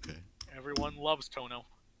favorite, but okay. Everyone loves Tono.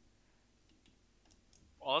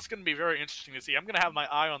 Well, that's going to be very interesting to see. I'm going to have my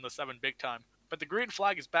eye on the 7 big time. But the green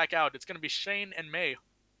flag is back out. It's going to be Shane and May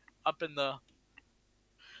up in the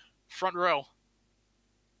front row.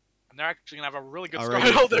 And they're actually going to have a really good start.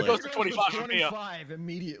 Already Oh, there flipped. goes the 25 from Mia. 25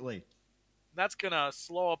 immediately. That's going to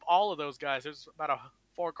slow up all of those guys. There's about a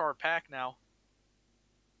 4-car pack now.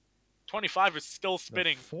 25 is still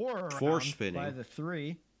spinning. The 4 Four around spinning. by the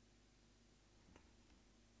 3.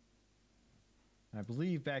 I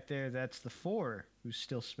believe back there that's the 4 who's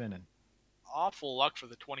still spinning. Awful luck for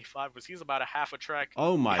the 25 because he's about a half a track.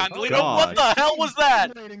 Oh my behind the lead. god. Oh, what the hell was that?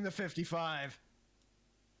 Dominating the 55.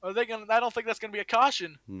 Are they gonna? I don't think that's going to be a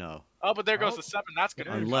caution. No. Oh, but there goes Oh. the 7. That's going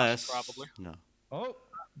to be a Unless. caution, probably. No. Oh,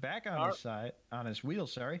 back on his side, on his wheel,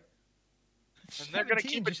 sorry. And they're gonna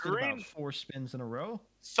 17 keep it just did about green. 4 spins in a row.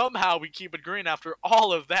 Somehow we keep it green after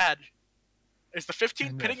all of that. Is the 15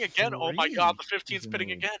 And the pitting again? Oh my god, the 3 15's is in pitting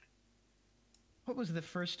the lead. again. What was the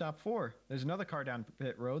first stop for? There's another car down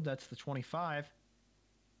pit road. That's the 25.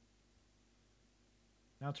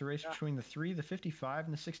 Now it's a race Yeah. between the 3, the 55,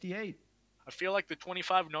 and the 68. I feel like the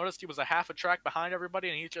 25 noticed he was a half a track behind everybody,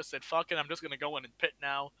 and he just said, fuck it, I'm just gonna go in and pit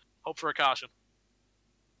now. Hope for a caution.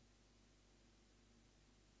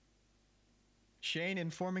 Shane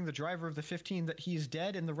informing the driver of the 15 that he's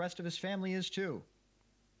dead and the rest of his family is too.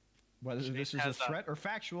 Whether Shane this is a has a- threat or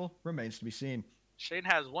factual remains to be seen. Shane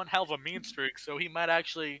has one hell of a mean streak, so he might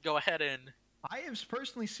actually go ahead and... I have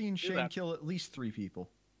personally seen Shane that. kill at least 3 people.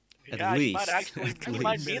 At yeah, he least. might actually... At he least.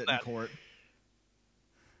 might Admit mean it in that. court.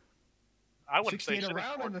 I wouldn't say 68 Shane.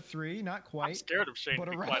 around on the 3, not I'm quite. scared of Shane, But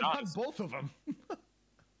to be around quite on honest. both of them.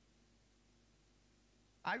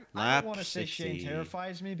 I Lap don't want to say Shane 60.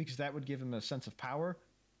 terrifies me because that would give him a sense of power.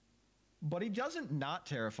 But he doesn't not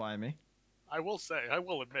terrify me. I will say, I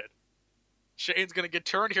will admit. Shane's gonna get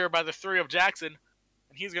turned here by the 3 of Jackson,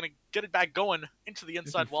 and he's gonna get it back going into the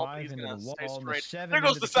inside wall, but 55 he's into gonna the stay wall, and the straight. 7 There goes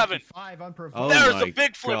into the 7. 55 Oh unprovoked. There's my a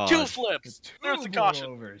big flip, God. 2 flips. There's the caution.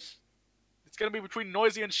 Overs. It's gonna be between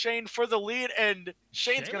Noisy and Shane for the lead, and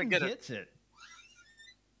Shane's gonna get it. Gets it.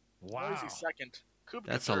 Wow. Noisy second. Kubica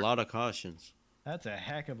That's a third. lot of cautions. That's a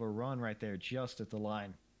heck of a run right there, just at the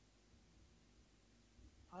line.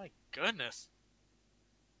 My goodness.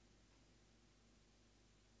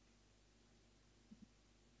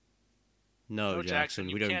 No, Jackson,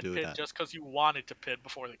 you we don't can't do pit that. just because you wanted to pit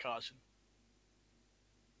before the caution.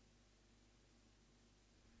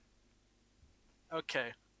 Okay.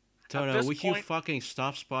 Tono, this would you point- fucking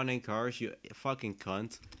stop spawning cars, you fucking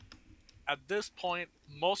cunt? At this point,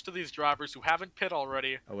 most of these drivers who haven't pit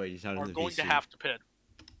already Oh wait, he's not are in the going VC. to have to pit.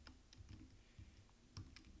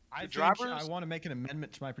 I think drivers- I want to make an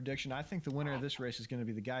amendment to my prediction. I think the winner of this race is going to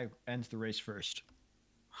be the guy who ends the race first.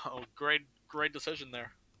 Oh, great decision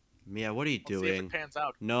there. Yeah, what are you Let's see if doing? it pans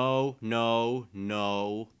out. No, no,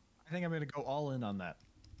 no. I think I'm going to go all in on that.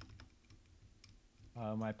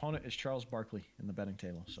 My opponent is Charles Barkley in the betting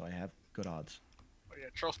table, so I have good odds. Oh yeah,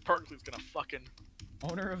 Charles Barkley's gonna fucking.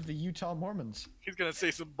 Owner of the Utah Mormons. He's gonna say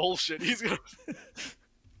some bullshit. He's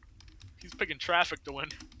picking traffic to win.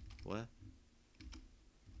 What?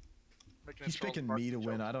 Making a He's Charles picking Barkley me to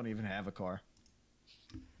win. joke. I don't even have a car.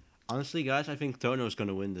 Honestly, guys, I think Tono's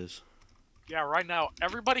gonna win this. Yeah, right now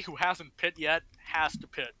everybody who hasn't pit yet has to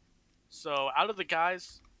pit. So out of the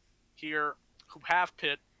guys here who have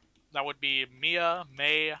pit, that would be Mia,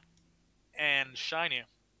 May, and Shiny. I'm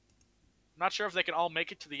not sure if they can all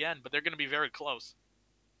make it to the end, but they're going to be very close.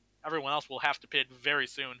 Everyone else will have to pit very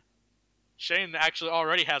soon. Shane actually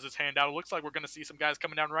already has his hand out. It looks like we're going to see some guys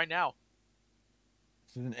coming down right now.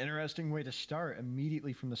 This is an interesting way to start.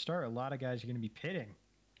 Immediately from the start, a lot of guys are going to be pitting.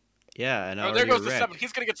 Yeah, and Oh, there goes the 7.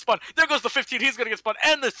 He's going to get spun. There goes the 15. He's going to get spun.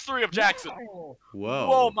 And the 3 of Jackson. Whoa! Whoa.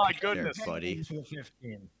 Whoa, my there, goodness. buddy. Into the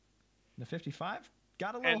 15. The 55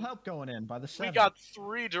 got a little And help going in by the 7. We got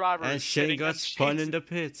 3 drivers. And Shane pitting, got and spun Shane's- in the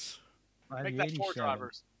pits. By Make the that 4 87.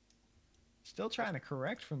 drivers. Still trying to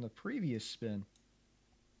correct from the previous spin.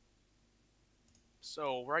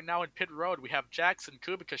 So right now in pit road, we have Jackson,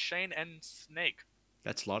 Kubica, Shane, and Snake.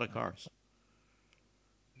 That's a lot of cars.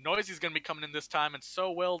 Noisy's going to be coming in this time, and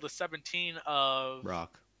so will the 17 of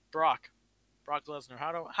Brock. Brock Lesnar.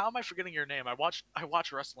 How am I forgetting your name? I watch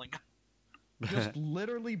wrestling. Just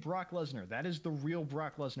literally Brock Lesnar. That is the real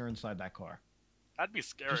Brock Lesnar inside that car. That'd be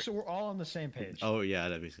scary. Just so we're all on the same page. Oh yeah,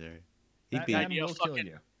 that'd be scary. He'd That be. man Yeah, will kill fucking-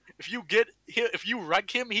 you. If you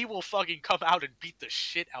wreck him, he will fucking come out and beat the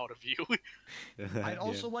shit out of you. I'd Yeah.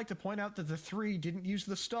 also like to point out that the 3 didn't use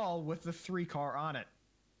the stall with the 3 car on it.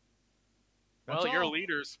 That's Well, your all.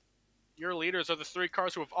 leaders are the 3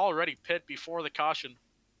 cars who have already pit before the caution.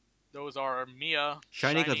 Those are Mia.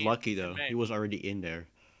 Shiny got lucky and though. May. He was already in there.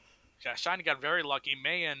 Yeah, Shiny got very lucky.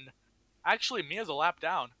 May and actually Mia's a lap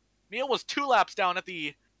down. Mia was 2 laps down at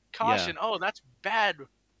the caution. Oh, that's bad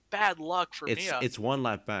luck for Mia. It's 1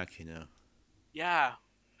 lap back, you know. Yeah,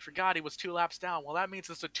 forgot he was 2 laps down. Well, that means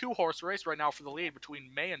it's a 2-horse race right now for the lead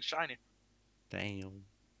between May and Shiny. Damn.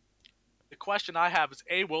 The question I have is: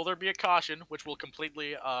 A, will there be a caution, which will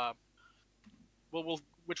completely,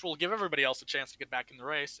 which will give everybody else a chance to get back in the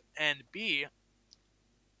race? And B,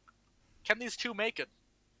 can these 2 make it?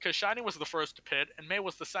 Because Shiny was the first to pit, and May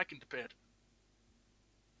was the second to pit.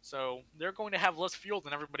 So they're going to have less fuel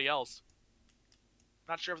than everybody else.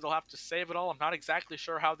 Not sure if they'll have to save it all. I'm not exactly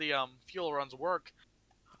sure how the fuel runs work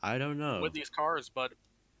I don't know. with these cars, but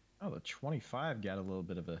Oh, the 25 got a little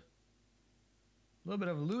bit of a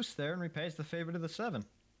loose there and repays the favorite of the 7.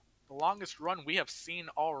 the longest run we have seen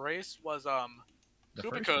all race was The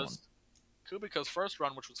first one. Kubica's first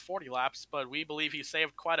run, which was 40 laps, but we believe he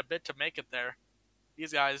saved quite a bit to make it there.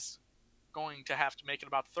 These guys going to have to make it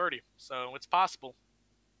about 30, so it's possible.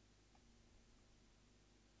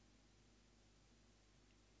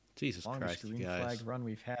 Jesus Longest Christ, green guys. flag run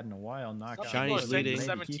we've had in a while. Knocked out. Shiny's Maybe leading. keep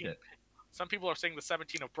 17. it. Some people are saying the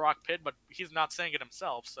 17 of Brock Pitt, but he's not saying it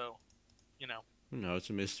himself, so, you know, No, it's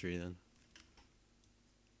a mystery then.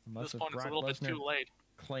 at Unless this if point it's a Brock little bit Lesnar too late.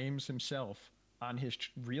 claims himself on his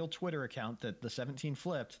real Twitter account that the 17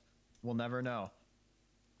 flipped, we'll never know.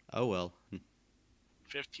 Oh well.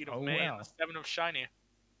 15 of Oh, May wow. and the 7 of Shiny.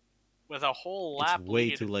 With a whole It's lap way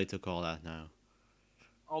lead. too late to call that now.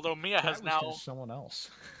 Although Mia That has was now 'cause someone else.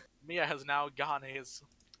 Mia has now gone his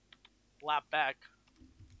lap back.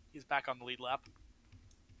 He's back on the lead lap.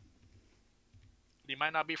 But he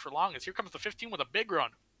might not be for long, as here comes the 15 with a big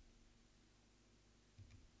run.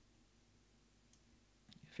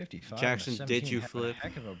 55. Jackson, and the did 17 you had flip? A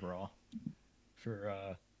heck of a brawl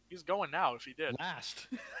for He's going now if he did. last.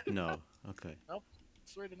 No. Okay.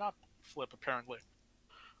 Sorry did not flip, apparently.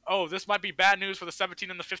 Oh, this might be bad news for the 17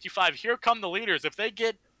 and the 55. Here come the leaders. If they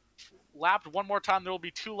get lapped one more time, there will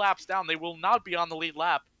be 2 laps down. They will not be on the lead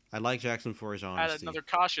lap. I like Jackson for his Add honesty. another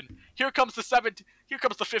caution. Here comes the 17. Here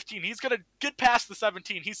comes the 15. He's going to get past the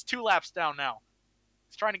 17. He's 2 laps down now.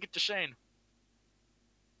 He's trying to get to Shane.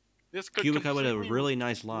 This could Kubica with a completely really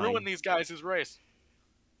nice line. ruin these guys' race.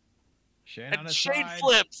 Shane on And his Shane side.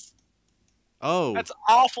 flips. Oh, That's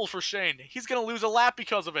awful for Shane. He's going to lose a lap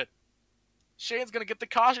because of it. Shane's going to get the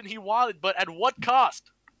caution he wanted, but at what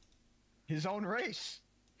cost? His own race.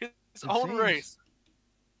 His It own seems. race.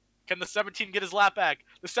 Can the 17 get his lap back?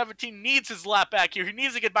 The 17 needs his lap back here. He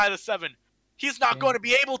needs to get by the 7. He's not Shane- going to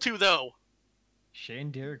be able to, though.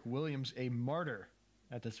 Shane Derrick Williams, a martyr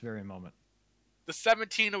at this very moment. The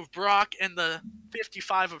 17 of Brock and the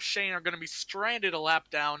 55 of Shane are going to be stranded a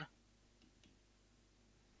lap down.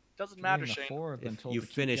 Doesn't matter, Three and the Shane. 4 have been if told you to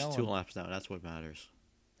keep finish 2 going. laps down, that's what matters.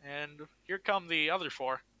 And here come the other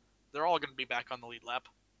 4. They're all going to be back on the lead lap.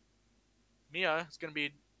 Mia is going to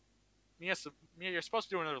be... Mia, you're supposed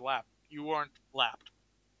to do another lap. You weren't lapped.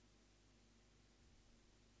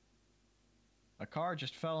 A car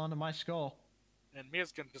just fell onto my skull. And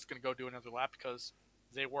Mia's just going to go do another lap because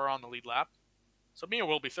they were on the lead lap. So Mia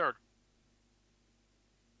will be third.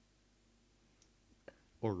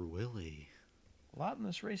 Or will he? A lot in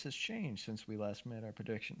this race has changed since we last made our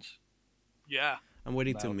predictions. Yeah. I'm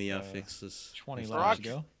waiting till About, Mia fixes. 20 his laps dash.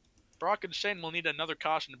 ago. Brock and Shane will need another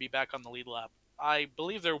caution to be back on the lead lap. I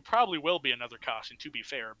believe there probably will be another caution, to be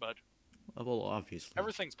fair, but Well, obviously.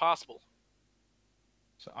 everything's possible.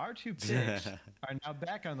 So our two picks are now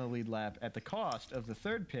back on the lead lap at the cost of the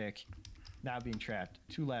third pick now being trapped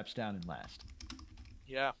 2 laps down in last.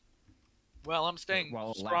 Yeah. Well, I'm staying Well, a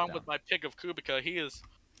lap strong down. with my pick of Kubica. He has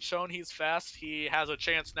shown he's fast. He has a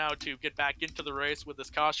chance now to get back into the race with this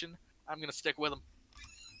caution. I'm going to stick with him.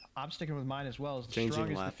 I'm sticking with mine as well. As the Changing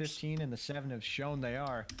strongest laps. the 15 and the 7 have shown they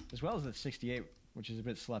are, as well as the 68, which is a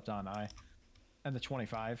bit slept on, and the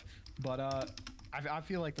 25. But I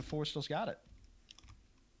feel like the 4 still's got it.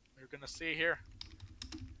 We're going to see here.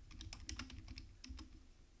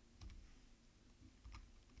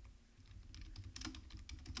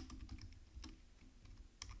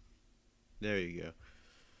 There you go.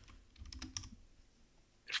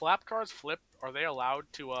 If lap cars flip, are they allowed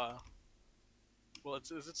to, well,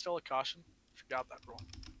 is it still a caution? I forgot that rule.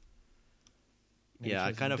 Yeah, I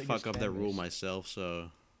It's kind the of fuck biggest up fan that rule base. myself, so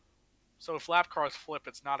So if lap cars flip,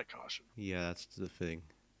 it's not a caution. yeah, that's the thing.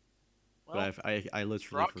 Well, But I literally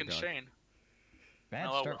Brock and forgot. Shane, Bad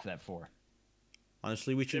Oh, start well. for that 4.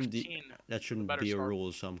 Honestly, we shouldn't. 15. That shouldn't better be a start. rule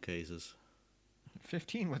in some cases.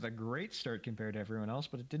 15 with a great start compared to everyone else,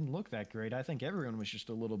 but it didn't look that great. I think everyone was just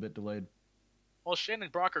a little bit delayed. Well, Shane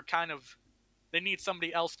and Brock are kind of, they need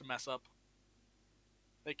somebody else to mess up.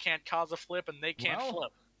 They can't cause a flip, and they can't Well-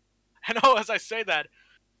 flip. I know, as I say that,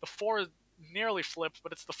 the 4 nearly flipped,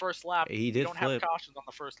 but it's the first lap. He You did don't flip. have cautions on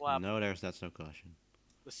the first lap. No, that's no caution.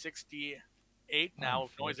 The 68 now,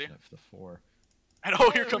 noisy. Unfortunate for the 4. And oh,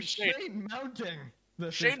 here comes Shane. Shane mounting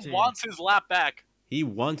the Shane 15. wants his lap back. He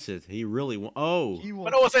wants it. He really Oh, He will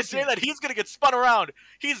But oh, as I take say it. that, he's going to get spun around.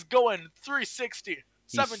 He's going 360, he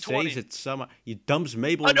 720. saves it somehow. He dumps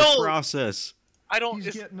Mabel I in the know! process. I don't. He's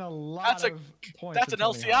It's, getting a lot that's a- of points. that's for an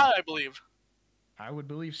Tony LCI, Hawk. I believe. I would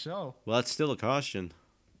believe so. Well, that's still a caution.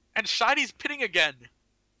 And Shiny's pitting again.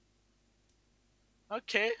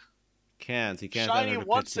 Okay. He can't Shiny enter the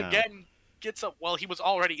once pits now. again gets up. Well, he was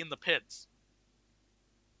already in the pits.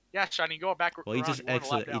 Yeah, Shiny, go back. Well, he around. just You weren't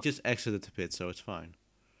allowed exited. He down. just exited the pit, so it's fine.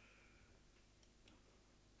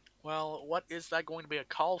 Well, what is that going to be? A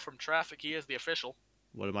call from traffic? He is the official.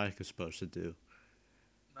 What am I supposed to do?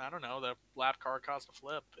 I don't know. The lap car caused a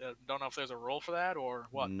flip. Don't know if there's a rule for that or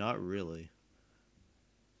what. Not really.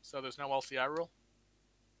 So there's no LCI rule,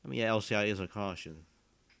 I mean, yeah, LCI is a caution.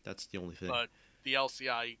 That's the only thing. but the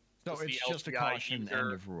LCI. So does it's the just a LCI caution, either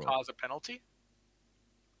end of rule. cause a penalty?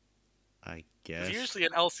 I 'Cause guess. usually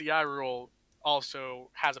an LCI rule also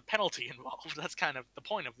has a penalty involved. That's kind of the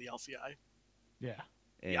point of the LCI. Yeah.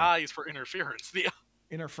 The And I is for interference. The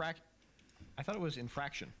I thought it was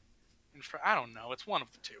infraction. I don't know. It's one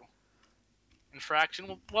of the two.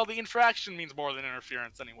 Infraction. Well, the infraction means more than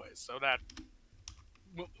interference, anyways. So that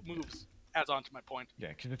adds on to my point. Yeah,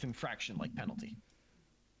 because it's infraction like penalty.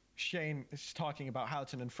 Shane is talking about how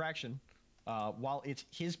it's an infraction, while it's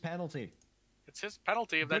his penalty. It's his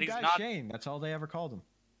penalty that Good he's guy not. Shane. That's all they ever called him.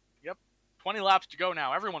 20 laps to go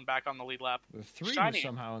now. Everyone back on the lead lap. The 3 Shiny. was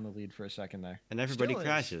somehow in the lead for a second there. and everybody Still is.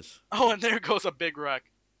 crashes. Oh, and there goes a big wreck.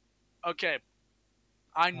 Okay.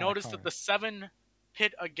 I Oh, noticed that car. the 7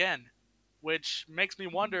 pit again, which makes me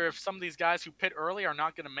wonder if some of these guys who pit early are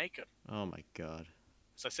not going to make it. Oh my god.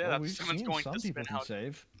 As I say Well, that, we've 7's seen going some to spin people can out.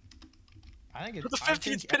 save. I think But the I 15's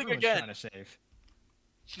think pitting everyone's again. trying to save.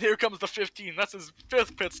 Here comes the 15. That's his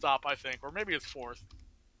 5th pit stop, I think, or maybe his 4th.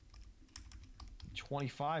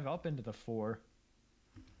 25 up into the 4.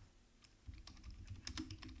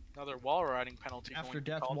 Another wall riding penalty. After going to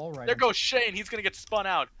be death called. wall riding. There goes Shane. He's going to get spun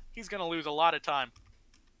out. He's going to lose a lot of time.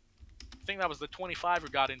 I think that was the 25 who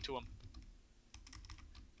got into him.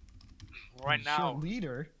 Right He's now, your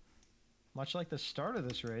leader, much like the start of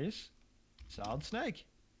this race, Solid Snake.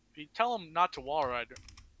 if you tell him not to wall ride,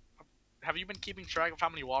 have you been keeping track of how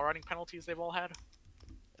many wall riding penalties they've all had?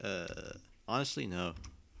 Honestly, no.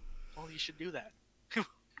 Well, you should do that.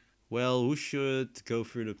 Well, who should go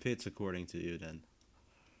through the pits according to you then?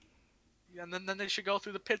 And then they should go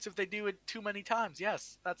through the pits if they do it too many times.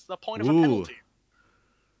 Yes, that's the point of Ooh. a penalty.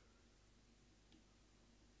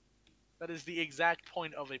 That is the exact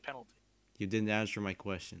point of a penalty. You didn't answer my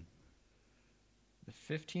question. The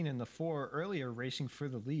 15 and the 4 earlier racing for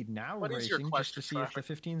the lead. Now What is your racing just to see question, if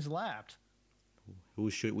the 15's lapped. Who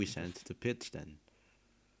should we send to the pits then?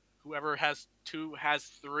 Whoever has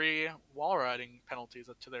 3 wall riding penalties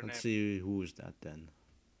to their Let's name. see who's that then.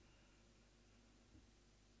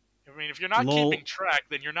 I mean, if you're not Lol. keeping track,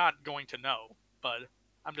 then you're not going to know. But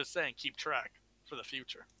I'm just saying, keep track for the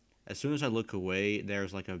future. As soon as I look away,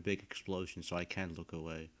 there's like a big explosion, so I can't look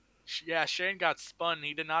away. Yeah, Shane got spun.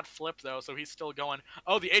 He did not flip, though, so he's still going.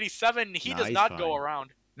 Oh, the 87, he Nah, does he's not fine. go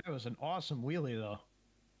around. That was an awesome wheelie, though.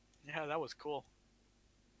 Yeah, that was cool.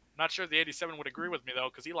 Not sure the 87 would agree with me, though,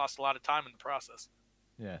 because he lost a lot of time in the process.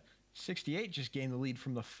 Yeah. 68 just gained the lead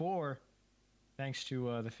from the 4, thanks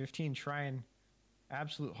to the 15 trying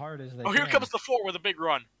absolute hard as they Oh, can. here comes the 4 with a big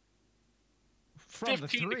run. From 15 the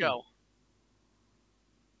 3. to go.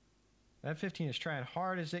 That 15 is trying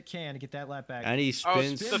hard as it can to get that lap back. And he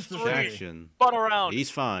spins the the 3. Jackson. Spun around.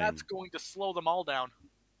 He's fine. That's going to slow them all down.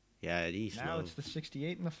 Yeah, he's Now slow. it's the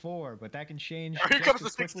 68 and the 4, but that can change Here just comes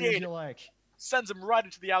as the quickly as 68. you like. Sends them right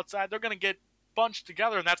into the outside. They're going to get bunched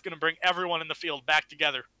together, and that's going to bring everyone in the field back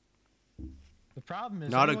together. The problem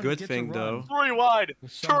is Not a anyone who good gets thing, run though. 3 wide.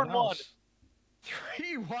 with someone Turn 1. else-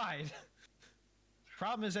 3 wide.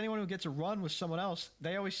 Problem is anyone who gets a run with someone else,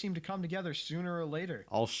 they always seem to come together sooner or later.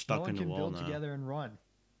 All No stuck one in the can wall build now. together and run.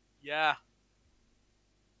 Yeah.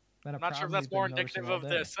 Been a I'm not sure if problem that's we've been more noticing indicative all of the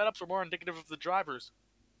day. setups or more indicative of the drivers.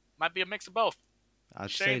 Might be a mix of both. I'd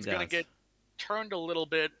Shane's say going that. to get turned a little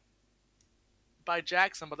bit by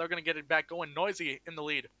Jackson, but they're going to get it back going. Noisy in the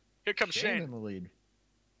lead. Here comes Shane. in the lead.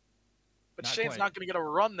 But Not Shane's quite. not going to get a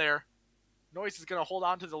run there. Noisy's going to hold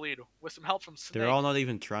on to the lead with some help from Snake. They're all not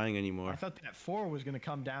even trying I anymore. thought that 4 was going to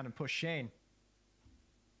come down and push Shane.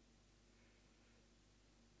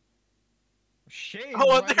 Shane.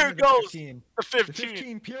 Oh, and right there into it goes. 15. The The 15.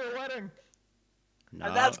 15 pirouetting. No.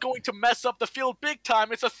 And that's going to mess up the field big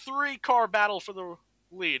time. It's a 3-car battle for the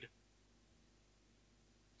lead.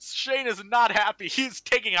 Shane is not happy. He's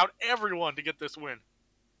taking out everyone to get this win.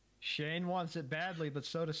 Shane wants it badly, but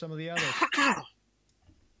so do some of the others.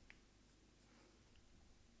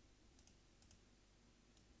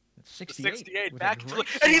 It's The 68. 68 with a back to great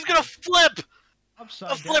and he's going to flip!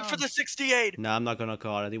 upside A flip for down. the 68! No, I'm not gonna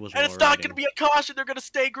call it. He was And wall it's not riding. going to be a caution. They're going to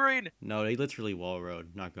stay green. No, he literally wall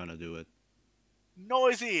rode. Not gonna do it.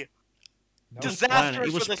 Noisy. Nope. Disastrous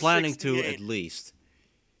He was for the planning to 68. at least.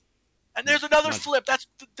 And there's another Not- flip. That's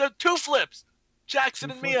the 2 flips. Jackson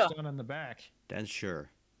Two and flips Mia. done on the back. Then sure.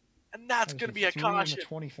 And that's That going to was be a 3 and the caution.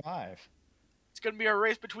 25. It's going to be a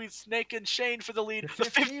race between Snake and Shane for the lead. The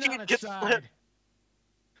The 15 15 on its gets side. flipped.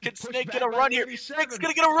 Can Pushed Snake back get a by run the here? 87. Snake's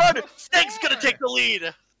going to get a run. The Snake's going to 4. take the lead.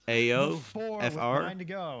 AO, The 4 with FR. 9 to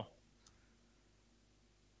go.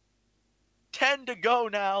 10 to go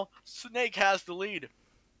now. Snake has the lead. Are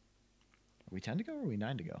we 10 to go or are we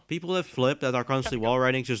 9 to go? People that flip that are constantly wall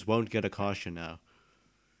riding just won't get a caution now.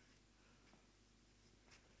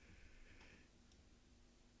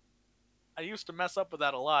 I used to mess up with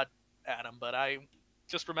that a lot, Adam, but I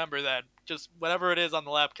just remember that just whatever it is on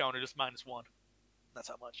the lap counter, just -1. That's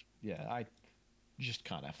how much. Yeah, I just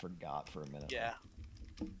kind of forgot for a minute. Yeah.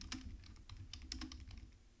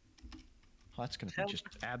 Oh, that's going to 10 be just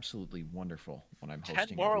absolutely wonderful when I'm 10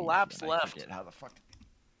 hosting. more of these, laps and I left. forget how the fuck.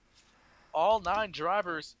 All 9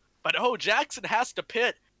 drivers. But oh, Jackson has to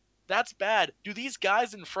pit. That's bad. Do these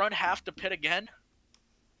guys in front have to pit again?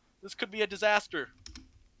 This could be a disaster.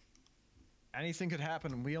 Anything could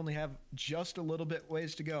happen, and we only have just a little bit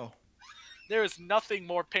ways to go. There is nothing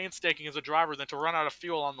more painstaking as a driver than to run out of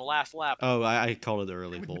fuel on the last lap. Oh, I called it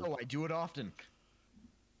early. Vol. No, I do it often.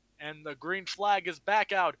 And the green flag is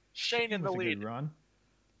back out. Shane in the With a good lead. run.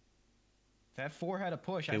 That 4 had a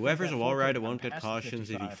push. I think Whoever's that a 4 wall could've rider gone won't get past the cautions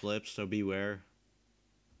if he 55. flips, so beware.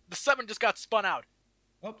 The 7 just got spun out.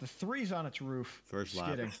 Oh, the 3's on its roof. First Just lap.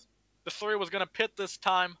 kidding. The 3 was going to pit this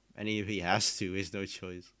time. And if he has to, there's no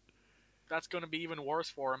choice. That's going to be even worse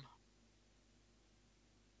for him.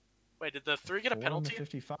 Wait, did the 3 get a 4 penalty? And the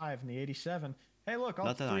 55 and the 87. Hey, look, all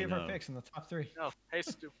Not that 3 I of our know. picks in the top 3. No. Hey,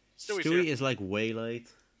 Stewie's Stewie here. is like way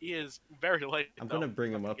late. He is very late. I'm though. gonna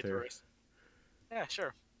bring him Not to up get to here. race. Yeah,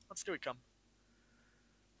 sure. Let Stewie come.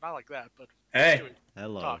 Not like that, but Hey, Stewie,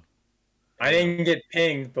 Hello. talk. I didn't get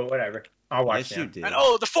pinged, but whatever. I'll watch Yes, you now. did. And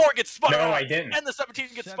oh, the 4 gets spun No, around. I didn't. And the 17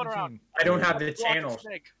 gets spun around. 17. I don't have the Block and channels.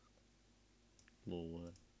 Snake. Little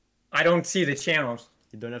what? I don't see the channels.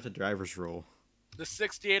 You don't have the driver's roll. The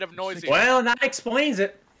 68 of Noisy. Well, that explains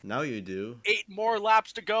it. Now you do. 8 more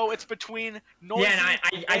laps to go. It's between Noisy Yeah, and I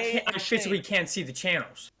May, can't. I and physically Shane. can't see the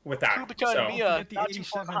channels without. Kubica and So. Mia. Don't forget the not too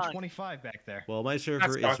far 87 and behind. 25 back there. Well, my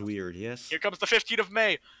server is That's weird, yes? Here comes the 15 of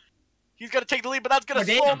May. He's going to take the lead, but that's going Oh,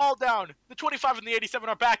 to slow damn. them all down. The 25 and the 87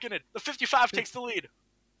 are back in it. The 55 takes the lead.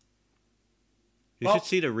 You Well- should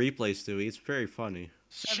see the replays too. It's very funny.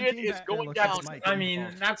 Shit is back there going looks like down. Mike I in mean,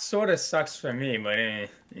 default. that sort of sucks for me, but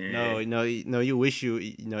No, you wish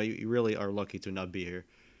you really are lucky to not be here.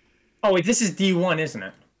 Oh wait, this is D1, isn't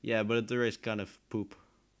it? Yeah, but the race kind of poop.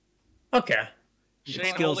 Okay. It's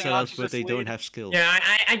Shane skill holding on setups, to but this they don't lead. have skill. Yeah,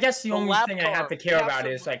 I guess the The only lap thing I have car, to we care have about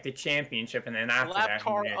some- is like the championship, and then The after lap that,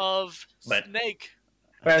 car yeah. of But- Snake.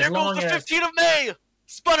 But as There goes long the as 15 of May.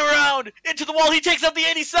 Spun around into the wall. He takes out the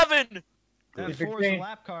 87. That If it 4 is a came-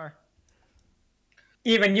 lap car.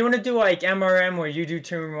 even you want to do like MRM where you do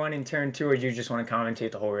turn 1 and turn 2, or you just want to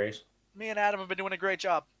commentate the whole race? Me and Adam have been doing a great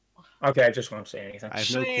job. Okay, I just won't say anything. I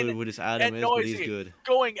have no Shane clue who this Adam and is, but he's Noisy. good.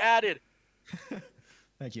 Going at it.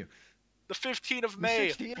 Thank you. The 15 of The May.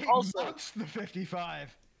 68 Also, mounts the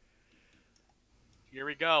 55. here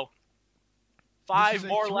we go. This 5 is a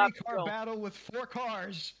more laps. to 3-car go. battle with 4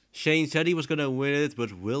 cars. Shane said he was gonna win it,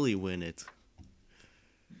 but will he win it?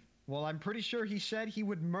 Well, I'm pretty sure he said he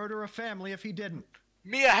would murder a family if he didn't.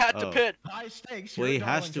 Mia had to Oh. pit. High stakes. Well, here he in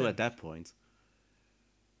has to Darlington. at that point.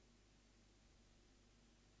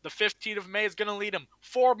 The 15 of May is going to lead him.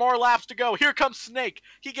 4 more laps to go. Here comes Snake.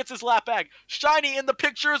 He gets his lap back. Shiny in the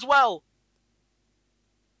picture as well.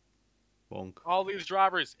 Bonk. All these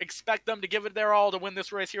drivers, expect them to give it their all to win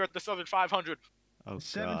this race here at the Southern 500. Oh god.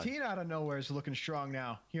 17 out of nowhere is looking strong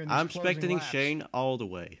now. Here in these I'm closing expecting laps. Shane all the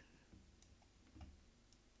way.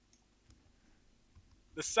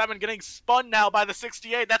 The 7 getting spun now by the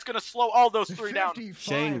 68. That's going to slow all those The 3 down. 55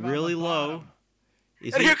 Shane on the really low. bottom.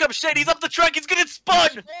 Is And he? here comes Shane. He's up the track. He's getting spun.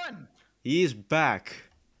 Spun! He's back.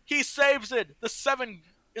 He saves it. The 7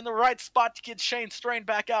 in the right spot to get Shane strained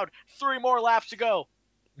back out. 3 more laps to go.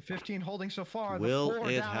 The 15 holding so far. Will the 4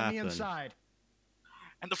 it down on happen? the inside.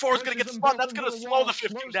 And the 4 is going to get Pushes them spun. both That's into going to the slow wall, the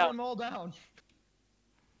 15 slows down. them all down.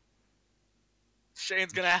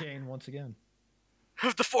 Shane's going to... Shane once again.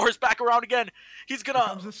 The 4 is back around again. He's going Here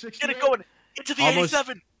comes to the 68. get it going into the Almost.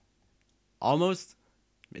 87. Almost.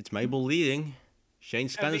 It's Mabel leading.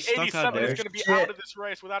 Shane's And kind the of stuck out 87 there. is going to be Shit. out of this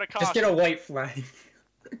race without a Just caution. get a white flag.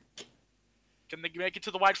 Can they make it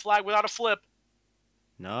to the white flag without a flip?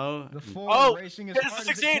 No. The 4 Oh, racing as there's hard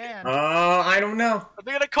the as it 68. can. I don't know. Are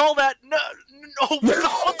they going to call that? No. What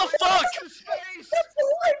the fuck? His face!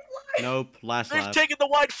 Nope. Last They've lap. taken the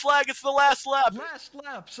white flag. It's the last lap. Last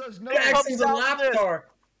lap says no. Yeah, Jackson's a comes out lap this. car.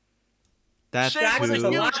 That's Shane with a Jackson's a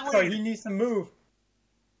huge lap car. lead. He needs to move.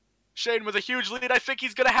 Shane with a huge lead. I think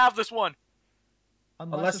he's going to have this one.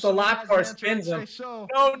 Unless if the someone lap has car an answer, spins I'd him. say so.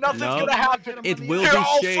 No, nothing's No. going to happen. It will They're be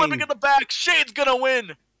all Shane. flipping in the back. Shane's going to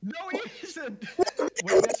win. No, he isn't.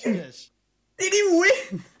 Wait, yes, he is. Did he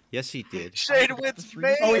win? Yes, he did. Shane forgot wins the three-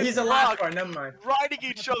 May Oh, and he's a lap Rock, car. Never mind. riding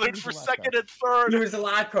each other He's a for lap second car. and third. He was a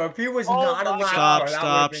lap car. If he was Oh not a my lap Stop, car, that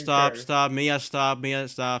stop, would've been stop, fair. stop. Mia, stop. Mia,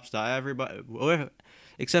 stop, stop. Everybody.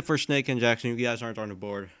 Except for Snake and Jackson, you guys aren't on the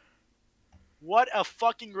board. What a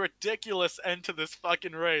fucking ridiculous end to this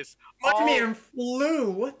fucking race. My All- man flew.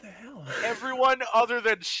 What the hell? Everyone other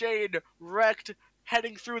than Shane wrecked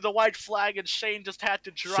heading through the white flag, and Shane just had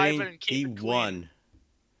to drive Shane, it and he keep it clean. won.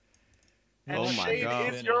 And Oh my Shane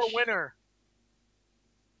God. is your winner.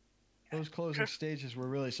 Those closing stages were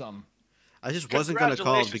really something. I just wasn't gonna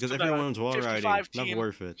call it Congratulations because to the everyone's wall riding. 55 Not team.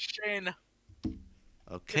 worth it. Shane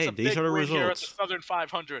Okay, gets a these big are the win here at the results. Southern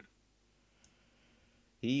 500.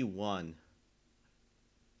 He won.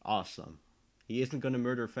 Awesome. He isn't gonna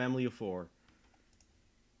murder a family of 4.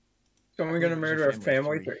 So we're gonna It was a murder a family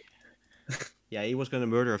family of 3. three. Yeah, he was gonna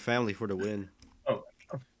murder a family for the win.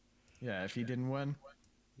 Yeah, if he didn't win,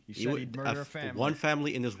 he He said would- he'd murder a family. One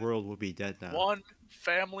family in this world would be dead now. One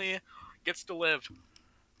family gets to live.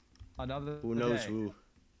 Another Who knows day. who?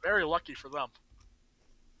 Very lucky for them.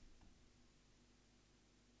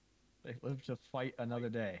 They live to fight another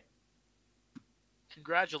day.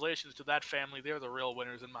 Congratulations to that family. They're the real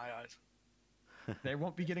winners in my eyes. They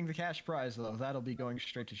won't be getting the cash prize though. That'll be going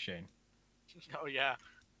straight to Shane. Oh, yeah.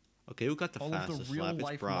 Okay, who got the All of fastest the real lap? It's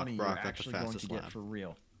life Brock. money Brock you're got the actually going to fastest get lap. for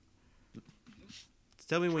real.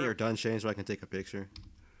 Tell me when you're done, Shane, so I can take a picture.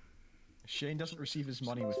 If Shane doesn't receive his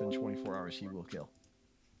money within 24 hours, he will kill.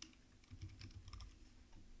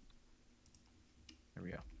 There we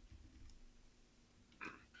go.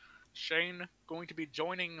 Shane going to be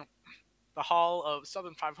joining the Hall of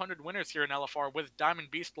Southern 500 winners here in LFR with Diamond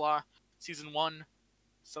Beast Law, Season 1,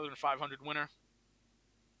 Southern 500 winner.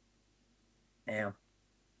 Damn.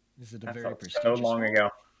 This is a That very felt so prestigious long one. ago.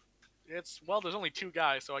 Well, there's only 2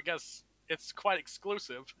 guys, so I guess it's quite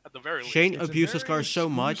exclusive at the very least. Shane It's a abuses very cars so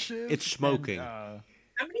much, exclusive it's smoking. and,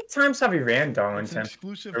 How many times have you ran it's an Darlington?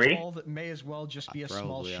 exclusive 3? hall that may as well just be a small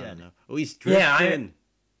Probably, I don't shed. know. Oh, he's Yeah, drifting.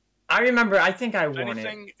 I remember. I think I If won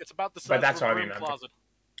anything, it. it's about the size But that's of all a I broom remember. closet.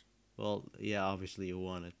 Well, yeah, obviously you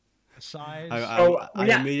won it. Size. I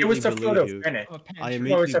Yeah, it immediately was a photo believe you. finish. of a I pantry.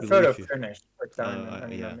 Well, it's immediately a photo believe you. finish. With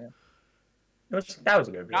Diamond. Yeah. That was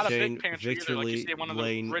a good Not a race. Shane, big pantry either, Victor like you see in one of the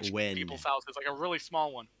Lane rich win. people's houses, like a really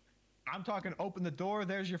small one. I'm talking open the door,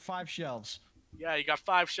 there's your 5 shelves. Yeah, you got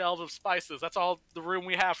 5 shelves of spices. That's all the room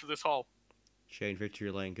we have for this haul. Shane, Victory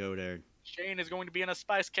Lane, go there. Shane is going to be in a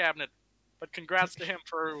spice cabinet, but congrats to him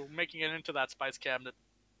for making it into that spice cabinet.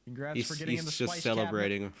 Congrats for getting in the He's just spice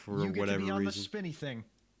celebrating cabinet. for You get whatever to be on reason. the spinny thing.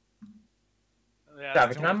 Yeah, Stop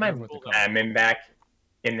that's it. Can I have my cool, though. admin back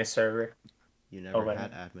in the server? You never wait.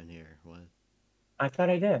 had admin here. What? I thought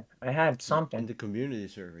I did. I had In something. the community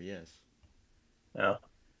server, yes. No.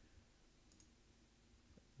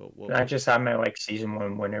 But I just had my like season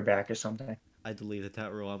 1 winner back or something. I deleted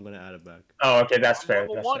that rule. I'm gonna add it back. Oh, okay, that's I'm fair.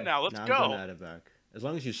 level That's 1 fair. now. Let's Nah, I'm go. gonna add it back. As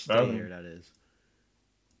long as you stay Okay. here, that is.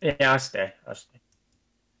 Yeah, I'll stay.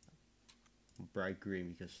 Bright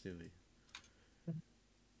green because Stewie.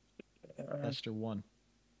 Lester won.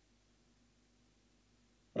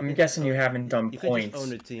 I'm guessing you haven't done You could points. just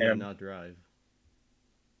own a team and- and not drive.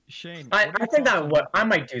 Shane. I what are your think thoughts on I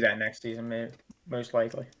might do that next season, maybe, most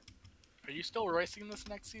likely. Are you still racing this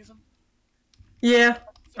next season? Yeah,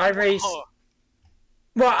 I raced. Oh,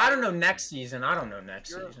 Well, I don't know next season. I don't know next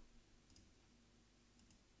You're- season.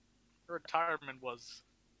 your retirement was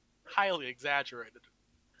highly exaggerated.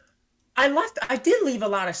 I did leave a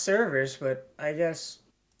lot of servers, but I guess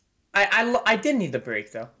I did need the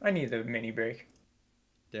break though. I need the mini break,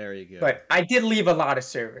 There you go. but I did leave a lot of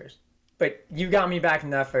servers. But you got me back in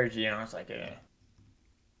the FRG, and I was like, eh.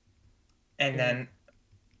 And then,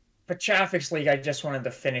 for Traffics League, I just wanted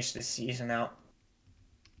to finish the season out.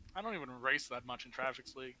 I don't even race that much in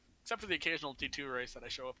Traffics League, except for the occasional T2 race that I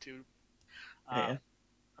show up to. Yeah.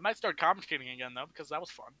 I might start commentating again though, because that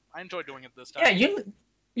was fun. I enjoyed doing it this time. Yeah,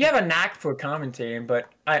 you have a knack for commentating,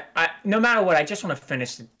 but I no matter what, I just want to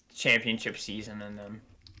finish the championship season, and then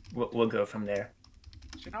we'll go from there.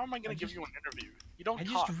 So how am I going to give you an interview? You don't I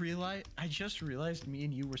talk. just realized me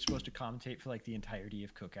and you were supposed to commentate for like the entirety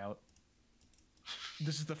of Cookout.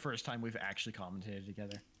 This is the first time we've actually commentated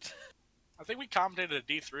together. I think we commentated a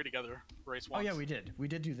D3 together, race Oh once. yeah, we did. We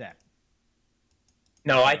did do that.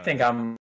 No, I think I'm